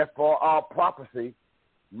 Therefore, all prophecy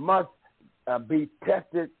must be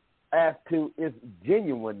tested as to its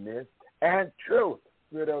genuineness and truth.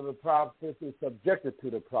 Spirit of the prophet is subjected to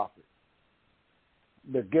the prophet.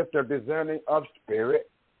 The gift of discerning of spirit.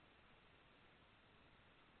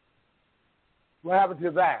 What happened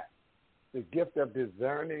to that? The gift of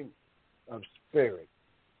discerning of spirit.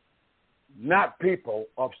 Not people,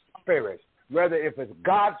 of spirits. Whether if it's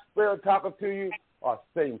God's spirit talking to you or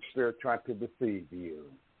Satan's spirit trying to deceive you.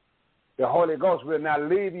 The Holy Ghost will not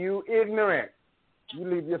leave you ignorant. You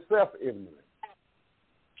leave yourself ignorant.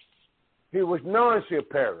 He was known to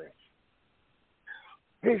perish.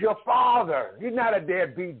 He's your father. He's not a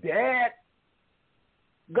deadbeat dad.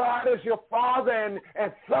 God is your father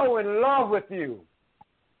and so in love with you.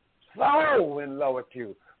 So in love with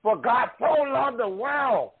you. For God so loved the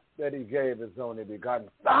world that he gave his only begotten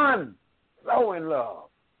Son. So in love.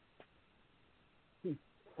 He's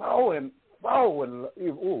so in love.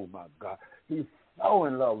 Oh, my God. He's so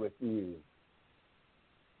in love with you.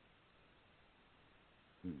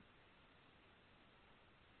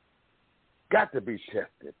 Got to be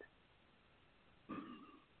tested.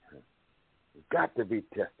 Got to be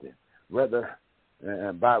tested. Whether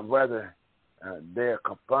they're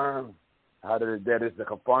confirmed, that is the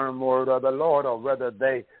confirmed word of the Lord, or whether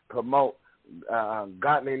they promote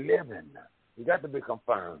godly living. You got to be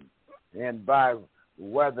confirmed. And by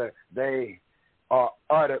whether they are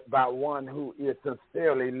uttered by one who is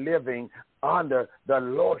sincerely living under the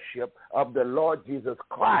lordship of the Lord Jesus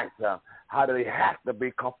Christ. How do they have to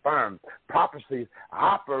be confirmed? Prophecy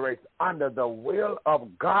operates under the will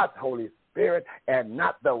of God's Holy Spirit and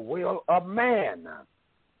not the will of man.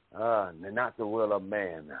 Not the will of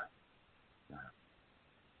man.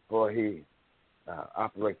 For he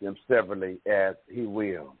operates them severally as he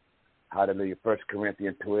will. Hallelujah. 1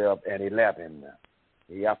 Corinthians 12 and 11.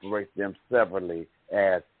 He operates them severally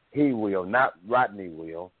as he will, not Rodney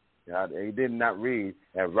will. He did not read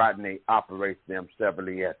that Rodney operates them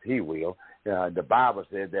severally as he will. The Bible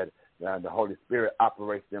said that the Holy Spirit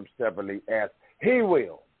operates them severally as he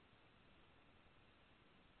will.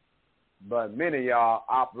 But many of y'all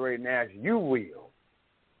operating as you will.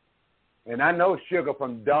 And I know sugar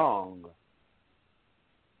from dung.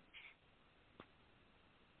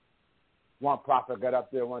 One prophet got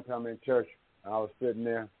up there one time in church. I was sitting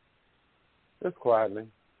there just quietly.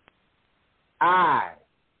 I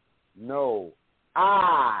know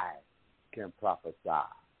I can prophesy.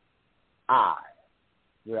 I.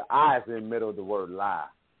 The I is in the middle of the word lie.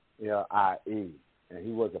 L-I-E. And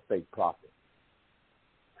he was a fake prophet.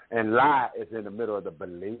 And lie is in the middle of the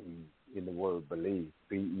believe, in the word believe.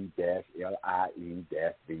 B-E-L-I-E-B-E.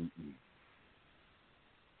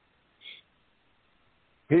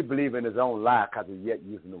 He believed in his own lie because he's yet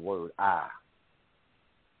using the word I.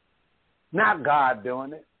 Not God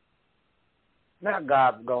doing it. Not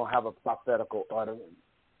God going to have a prophetical utterance.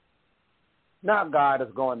 Not God is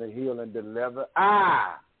going to heal and deliver.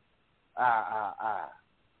 I.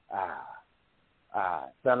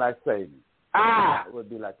 Sound like Satan. I would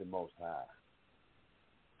be like the Most High.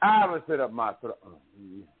 I would sit up my throat.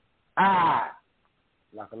 I.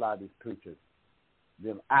 Like a lot of these preachers.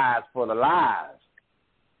 Them eyes full of lies.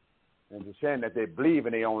 And it's a shame that they believe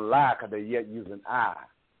in their own lie because they're yet using I.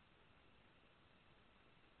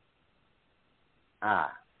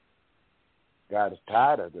 God is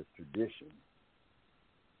tired of the tradition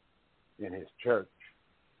in his church.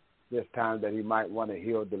 There's times that he might want to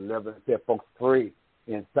heal, deliver, set folks free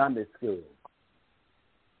in Sunday school.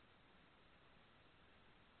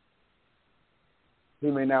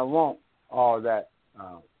 He may not want all that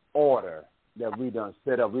order that we done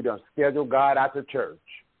set up. We done scheduled God out the church.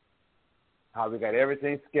 How we got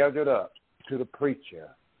everything scheduled up to the preacher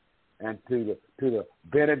and to the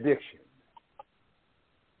benediction.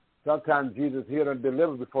 Sometimes Jesus healed and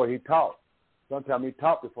delivered before he taught. Sometimes he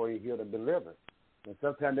taught before he healed and delivered. And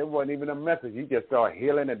sometimes there wasn't even a message. He just started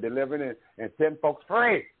healing and delivering and setting folks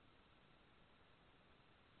free.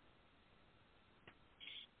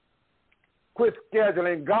 Quit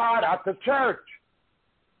scheduling God out the church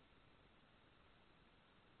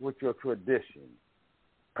with your tradition.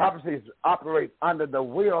 Prophecies operate under the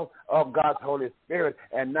will of God's Holy Spirit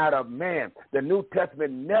and not of man. The New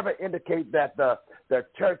Testament never indicates that the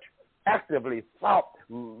church actively sought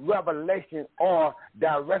revelation or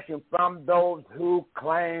direction from those who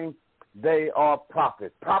claim they are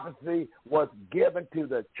prophets. Prophecy was given to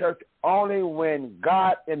the church only when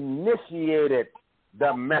God initiated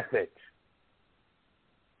the message.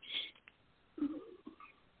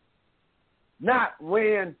 Not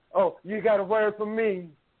when, oh, you got a word for me.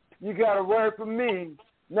 You got a word for me.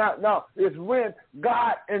 No, it's when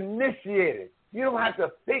God initiated. You don't have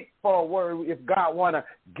to seek for a word if God want to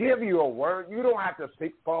give you a word. You don't have to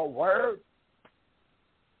seek for a word.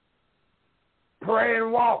 Pray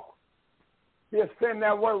and walk. He'll send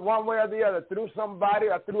that word one way or the other, through somebody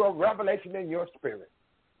or through a revelation in your spirit.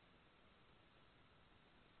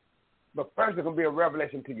 But first it's going to be a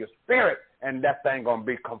revelation to your spirit, and that thing going to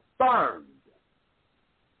be confirmed.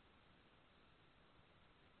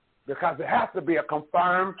 Because it has to be a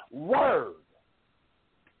confirmed word.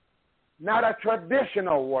 Not a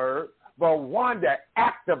traditional word, but one that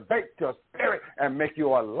activates your spirit and make you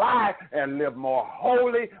alive and live more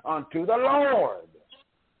holy unto the Lord.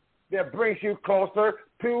 That brings you closer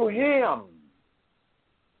to Him.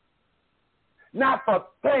 Not for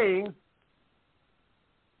things,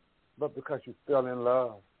 but because you fell in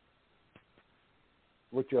love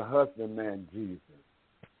with your husband, man, Jesus.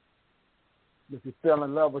 If you fell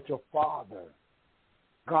in love with your Father,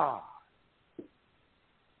 God,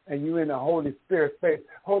 and you in the Holy Spirit faith.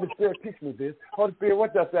 Holy Spirit, teach me this. Holy Spirit,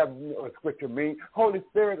 what does that scripture mean? Holy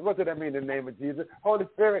Spirit, what does that mean in the name of Jesus? Holy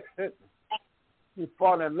Spirit, you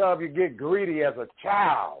fall in love, you get greedy as a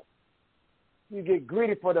child. You get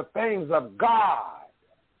greedy for the things of God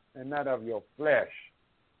and not of your flesh.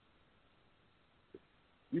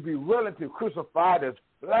 You be willing to crucify this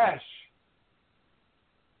flesh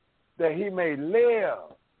that He may live.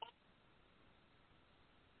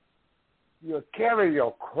 You'll carry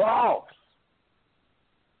your cross.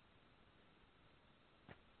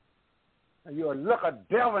 And you'll look a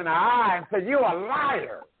devil in the eye and say, you're a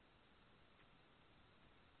liar.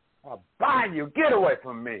 I'll bind you. Get away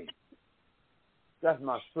from me. That's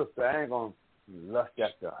my sister. I ain't going to lust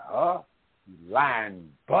after her. You lying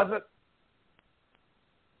buzzard.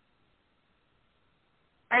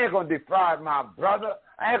 I ain't going to defraud my brother.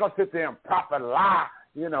 I ain't going to sit there and prophet lie.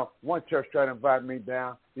 You know, one church tried to invite me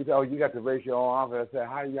down. He said, oh, you got to raise your own arm. I said,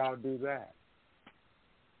 how y'all do that?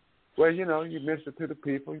 Well, you know, you minister to the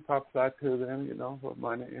people. You prophesy to them, you know, for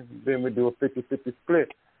money. And then we do a 50-50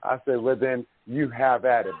 split. I said, well, then you have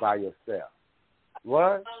at it by yourself.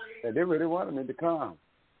 What? And they really wanted me to come.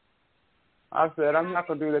 I said, I'm not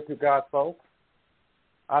going to do that to God's folks.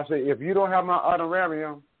 I said, if you don't have my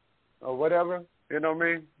honorarium or whatever, you know what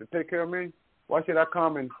I mean, to take care of me, why should I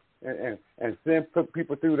come and send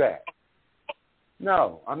people through that?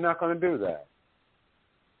 No, I'm not going to do that.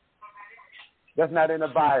 That's not in the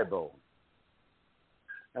Bible.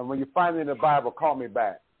 And when you find it in the Bible, call me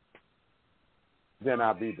back. Then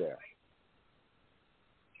I'll be there.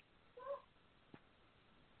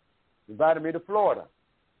 Invited me to Florida.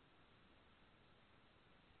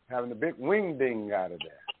 Having a big wing ding out of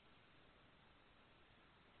there.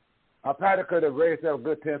 I probably could have raised up a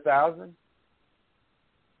good 10,000.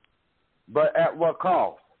 But at what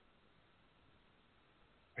cost?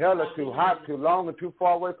 Hell is too hot, too long, and too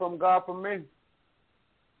far away from God for me.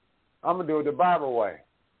 I'm going to do it the Bible way.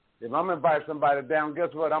 If I'm going to invite somebody down, guess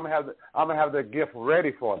what? I'm going to have the gift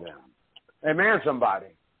ready for them. Amen, somebody.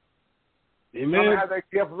 Amen. I'm going to have that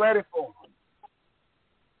gift ready for them.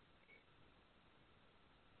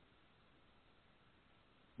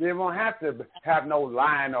 They won't have to have no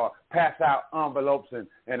line or pass out envelopes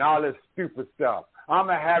and all this stupid stuff. I'm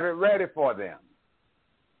going to have it ready for them.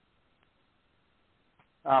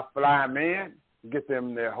 I'll fly them in, get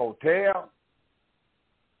them their hotel,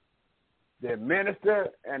 their minister,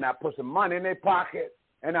 and I put some money in their pocket,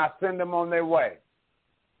 and I send them on their way.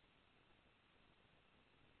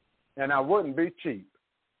 And I wouldn't be cheap.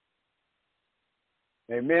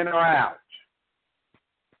 Amen or ouch.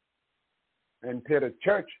 Until the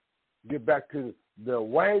church get back to the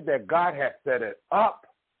way that God has set it up,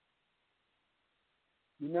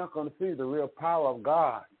 you're not going to see the real power of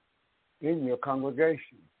God in your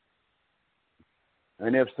congregation.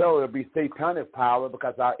 And if so, it'll be satanic power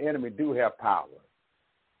because our enemy do have power.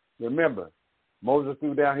 Remember, Moses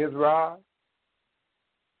threw down his rod.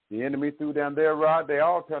 The enemy threw down their rod. They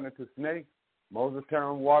all turned into snakes. Moses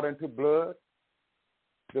turned water into blood.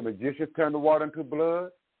 The magicians turned the water into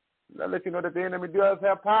blood. I'll let you know that the enemy does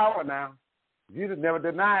have power now. Jesus never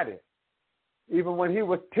denied it. Even when he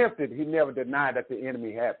was tempted, he never denied that the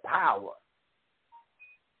enemy had power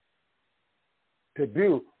to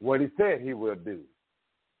do what he said he will do.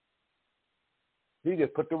 He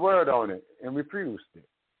just put the word on it and refused it,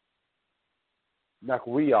 like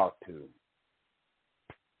we ought to.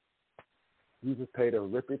 Jesus paid a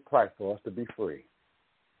horrific price for us to be free.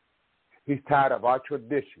 He's tired of our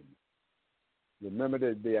traditions.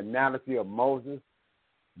 Remember the analogy of Moses,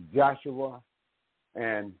 Joshua,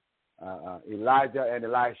 and Elijah and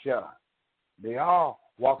Elisha. They all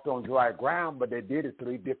walked on dry ground, but they did it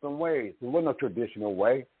 3 different ways. There was no traditional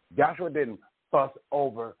way. Joshua didn't fuss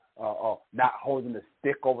over not holding the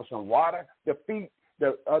stick over some water. The feet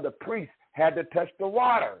of the priests had to touch the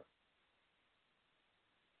water.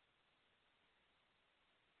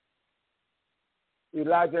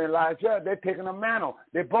 Elijah and Elisha, they're taking a mantle.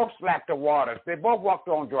 They both slapped the waters. They both walked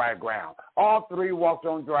on dry ground. All 3 walked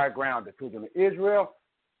on dry ground. The children of Israel,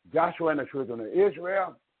 Joshua and the children of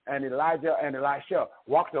Israel, and Elijah and Elisha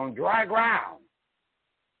walked on dry ground.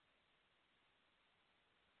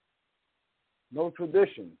 No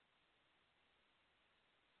tradition.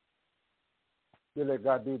 They let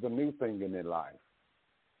God do the new thing in their life.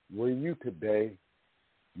 Will you today,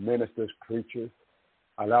 ministers, preachers,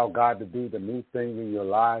 allow God to do the new thing in your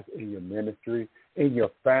lives, in your ministry, in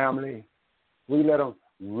your family? Will you let Him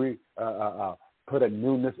put a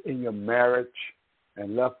newness in your marriage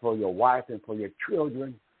and love for your wife and for your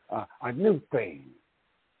children? A new thing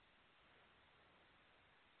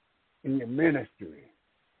in your ministry.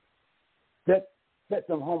 Set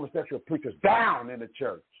some homosexual preachers down in the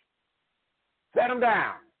church. Set them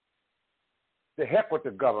down. The heck with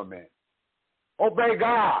the government. Obey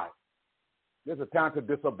God. There's a time to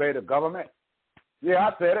disobey the government. Yeah,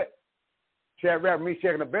 I said it. Shadrach,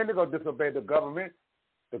 Meshach, and Abednego disobeyed the government.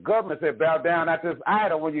 The government said, bow down at this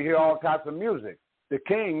idol when you hear all types of music. The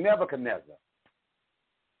king, Nebuchadnezzar.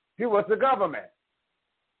 He was the government.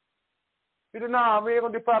 He said, no, we ain't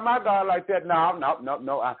going to defy my God like that.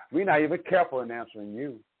 No. We're not even careful in answering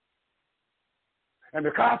you. And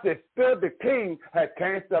because they stood, the king had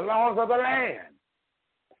changed the laws of the land.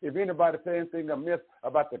 If anybody say anything amiss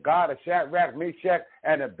about the God of Shadrach, Meshach,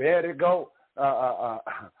 and Abednego,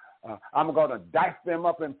 I'm going to dice them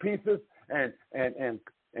up in pieces and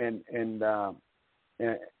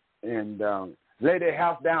lay their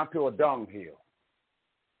house down to a dunghill.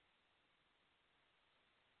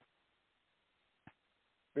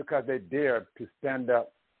 Because they dared to stand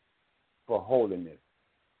up for holiness.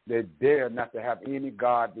 They dared not to have any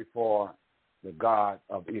God before the God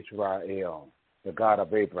of Israel, the God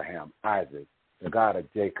of Abraham, Isaac, the God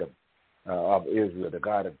of Jacob, of Israel, the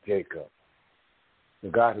God of Jacob, the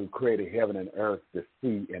God who created heaven and earth, the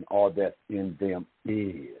sea, and all that in them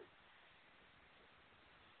is.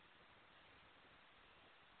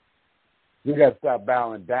 We got to stop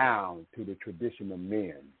bowing down to the tradition of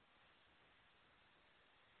men.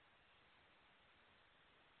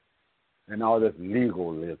 And all this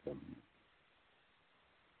legalism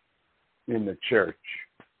in the church.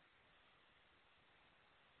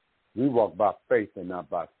 We walk by faith and not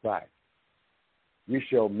by sight. We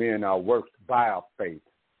show men our works by our faith,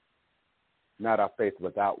 not our faith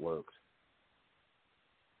without works.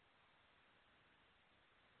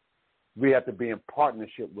 We have to be in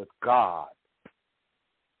partnership with God.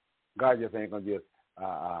 God just ain't going to just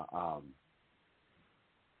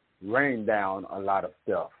rain down a lot of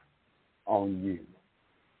stuff on you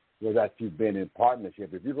without you being in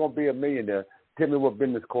partnership. If you're going to be a millionaire, tell me what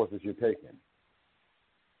business courses you're taking.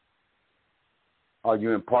 Are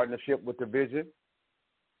you in partnership with the vision?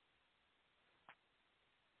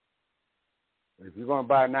 If you're going to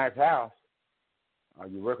buy a nice house, are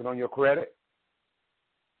you working on your credit?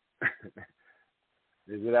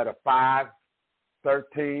 Is it at a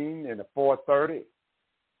 513 and a 430?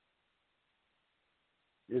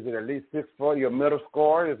 Is it at least 640, your middle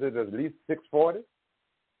score? Is it at least 640?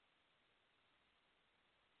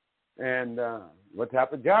 And what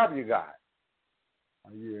type of job you got?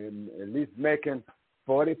 Are you at least making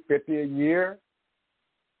 40, 50 a year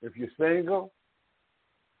if you're single?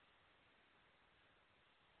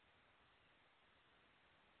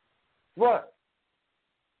 What?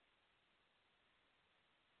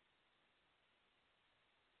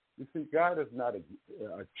 You see, God is not a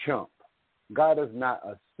chump. God is not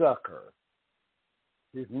a sucker.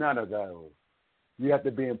 He's none of those. You have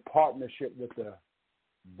to be in partnership with the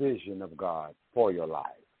vision of God for your life.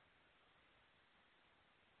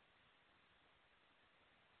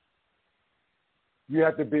 You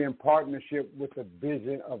have to be in partnership with the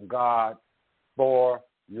vision of God for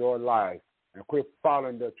your life. And quit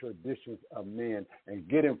following the traditions of men and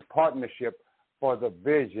get in partnership for the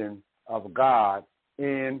vision of God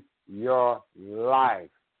in your life.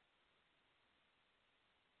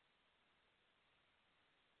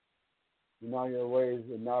 In all your ways,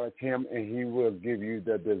 acknowledge Him, and He will give you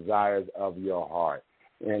the desires of your heart.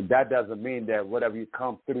 And that doesn't mean that whatever you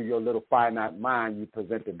come through your little finite mind, you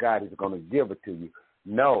present to God, He's going to give it to you.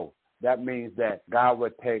 No, that means that God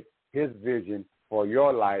would take His vision for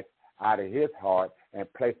your life out of His heart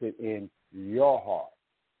and place it in your heart.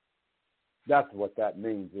 That's what that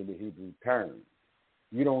means in the Hebrew terms.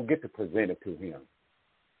 You don't get to present it to Him.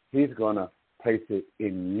 He's going to place it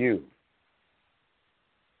in you.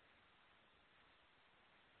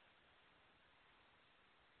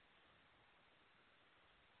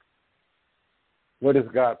 What is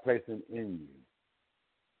God placing in you?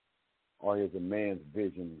 Or is a man's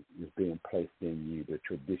vision is being placed in you, the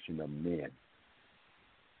tradition of men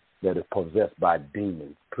that is possessed by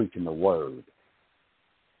demons, preaching the word,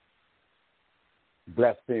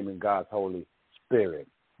 blaspheming God's Holy Spirit.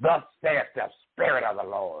 Thus saith the Spirit of the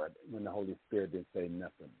Lord, when the Holy Spirit didn't say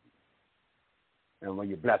nothing. And when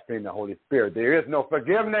you blaspheme the Holy Spirit, there is no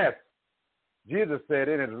forgiveness. Jesus said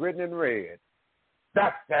it is written in red.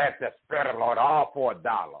 Thus saith the Spirit of the Lord, all for $1.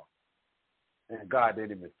 And God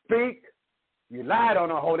didn't even speak. You lied on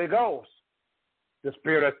the Holy Ghost. The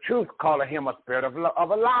Spirit of truth calling Him a spirit of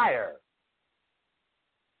a liar.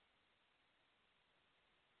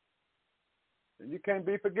 And you can't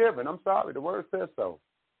be forgiven. I'm sorry. The word says so.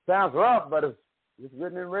 Sounds rough, but it's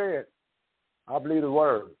written in red. I believe the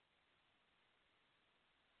word.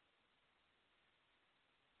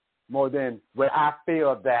 More than when I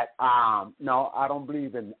feel that, no, I don't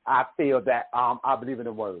believe in, I feel that, I believe in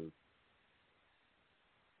the word.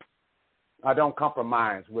 I don't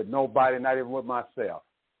compromise with nobody, not even with myself.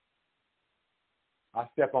 I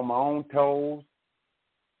step on my own toes,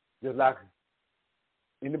 just like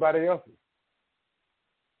anybody else's.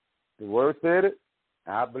 The word said it,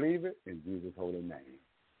 I believe it, in Jesus' holy name.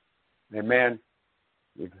 Amen.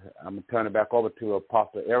 I'm going to turn it back over to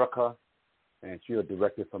Apostle Erica, and she'll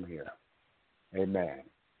direct it from here. Amen.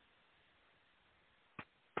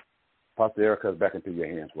 Apostle Erica is back into your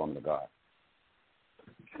hands, woman of God.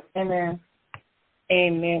 Amen.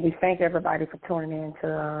 Amen. We thank everybody for tuning in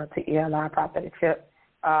to ELI Prophetic Chip.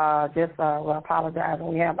 We'll apologize.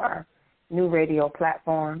 We have our new radio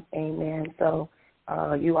platform. Amen. So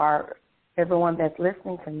you are, everyone that's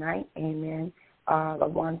listening tonight, amen, the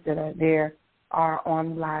ones that are there are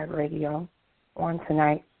on live radio on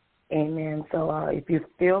tonight. Amen. So if you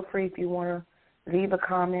feel free, if you want to leave a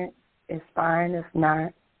comment, it's fine. If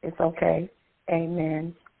not, it's okay.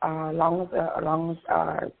 Amen. As long as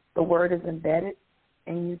the word is embedded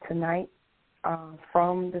in you tonight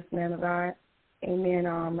from this man of God. Amen.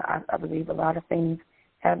 I believe a lot of things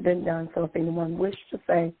have been done. So if anyone wishes to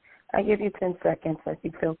say, I give you 10 seconds if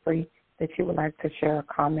you feel free that you would like to share a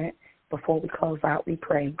comment before we close out. We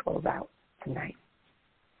pray and close out tonight.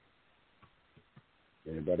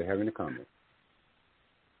 Anybody have any comments?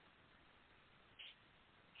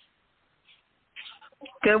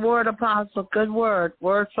 Good word, Apostle. Good word.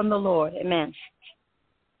 Word from the Lord. Amen.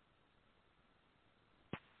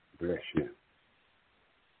 Bless you.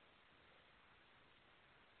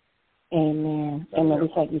 Amen. Amen. We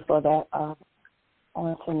thank you for that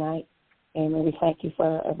on tonight. Amen. We thank you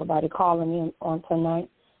for everybody calling in on tonight.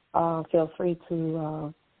 Feel free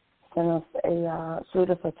to send us shoot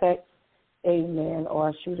us a text, amen,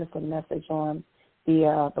 or shoot us a message on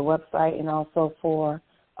the website, and also for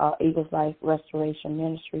Eagles Life Restoration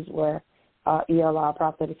Ministries, where ELI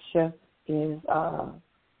Prophetic Shift is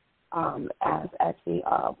actually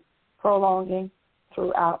prolonging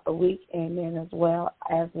throughout the week, amen, as well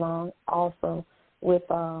as long also with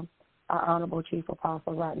our Honorable Chief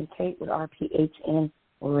Apostle Rodney Tate with RPHN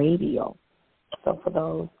Radio. So for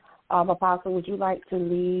those, Apostle, would you like to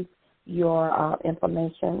leave your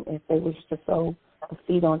information if they wish to sow a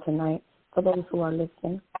seed on tonight for those who are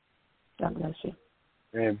listening? God bless you.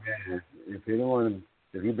 Amen. If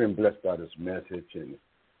you've been blessed by this message and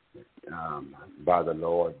by the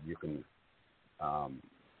Lord, you can,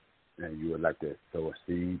 and you would like to sow a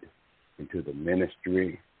seed into the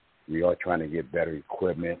ministry. We are trying to get better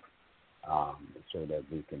equipment so that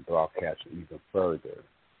we can broadcast even further.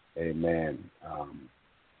 Amen.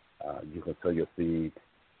 You can sow your seed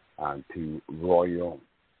to Royal,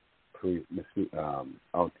 to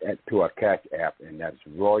our Cash App, and that's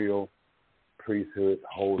Royal Priesthood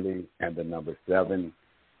Holy and the number 7,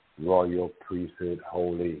 Royal Priesthood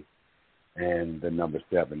Holy and the number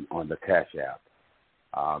 7 on the Cash App.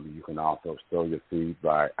 You can also sow your seed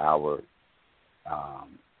by our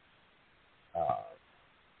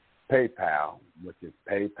PayPal, which is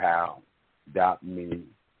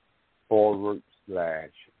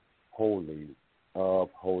paypal.me/Holy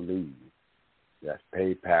of Holies. That's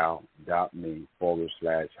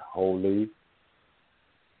paypal.me/Holy,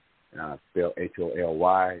 spell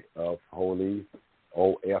HOLY of Holy,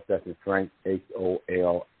 O-F, that's in Frank,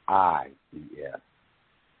 H-O-L-I-E-S.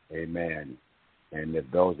 Amen. And if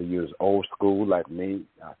those of you is old school like me,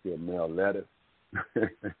 I still mail letters.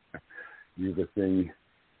 You can send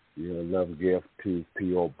your love gift to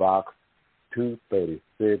P.O. Box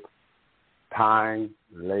 236, Pine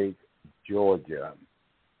Lake, Georgia,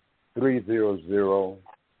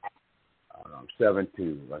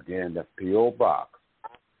 30072. Again, that's P.O. Box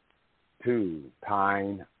 2,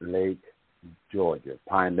 Pine Lake, Georgia.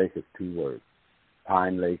 Pine Lake is 2 words.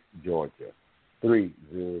 Pine Lake, Georgia,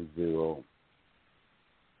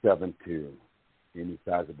 30072. Any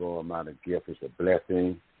sizable amount of gift is a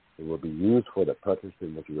blessing. It will be used for the purpose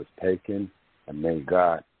in which it was taken. And may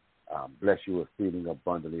God bless you with exceeding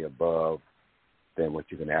abundantly above than what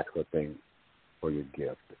you can ask or think for your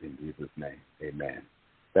gift. In Jesus' name, amen.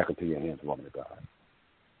 Back into your hands, woman of God.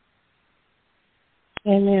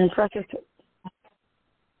 Amen. Precious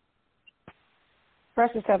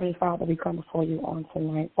Heavenly Father, we come before you on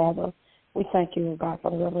tonight. Father, we thank you, God, for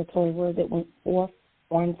the revelatory word that went forth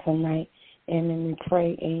on tonight. And we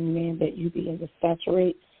pray, amen, that you begin to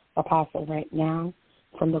saturate Apostle right now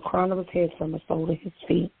from the crown of his head, from the sole of his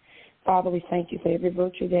feet. Father, we thank you for every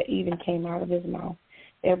virtue that even came out of his mouth,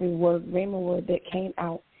 every word, rhema word that came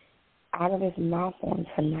out of his mouth on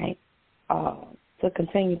tonight to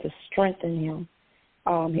continue to strengthen him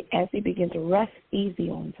as he begins to rest easy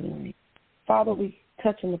on tonight. Father, we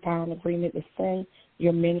touch in the power and agreement to send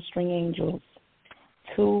your ministering angels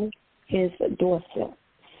to his doorstep.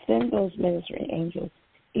 Send those ministering angels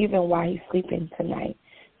even while he's sleeping tonight.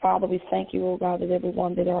 Father, we thank you, oh God, that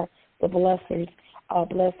everyone that are the blessers,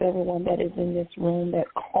 bless everyone that is in this room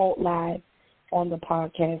that called live on the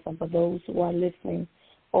podcast, and for those who are listening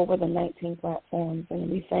over the 19 platforms. And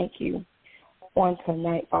we thank you on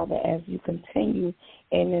tonight, Father, as you continue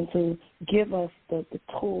and to give us the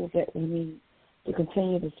tools that we need to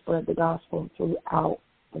continue to spread the gospel throughout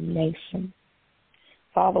the nation.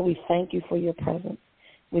 Father, we thank you for your presence.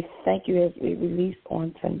 We thank you as we release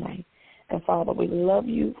on tonight. And, Father, we love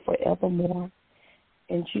you forevermore.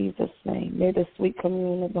 In Jesus' name, may the sweet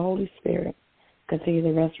communion of the Holy Spirit continue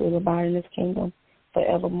to rest, rule, abide in this kingdom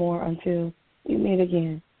forevermore until we meet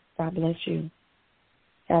again. God bless you.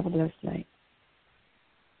 Have a blessed night.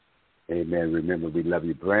 Amen. Remember, we love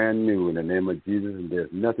you brand new in the name of Jesus, and there's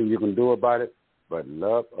nothing you can do about it but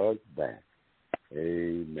love us back.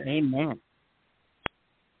 Amen. Amen.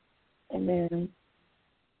 Amen.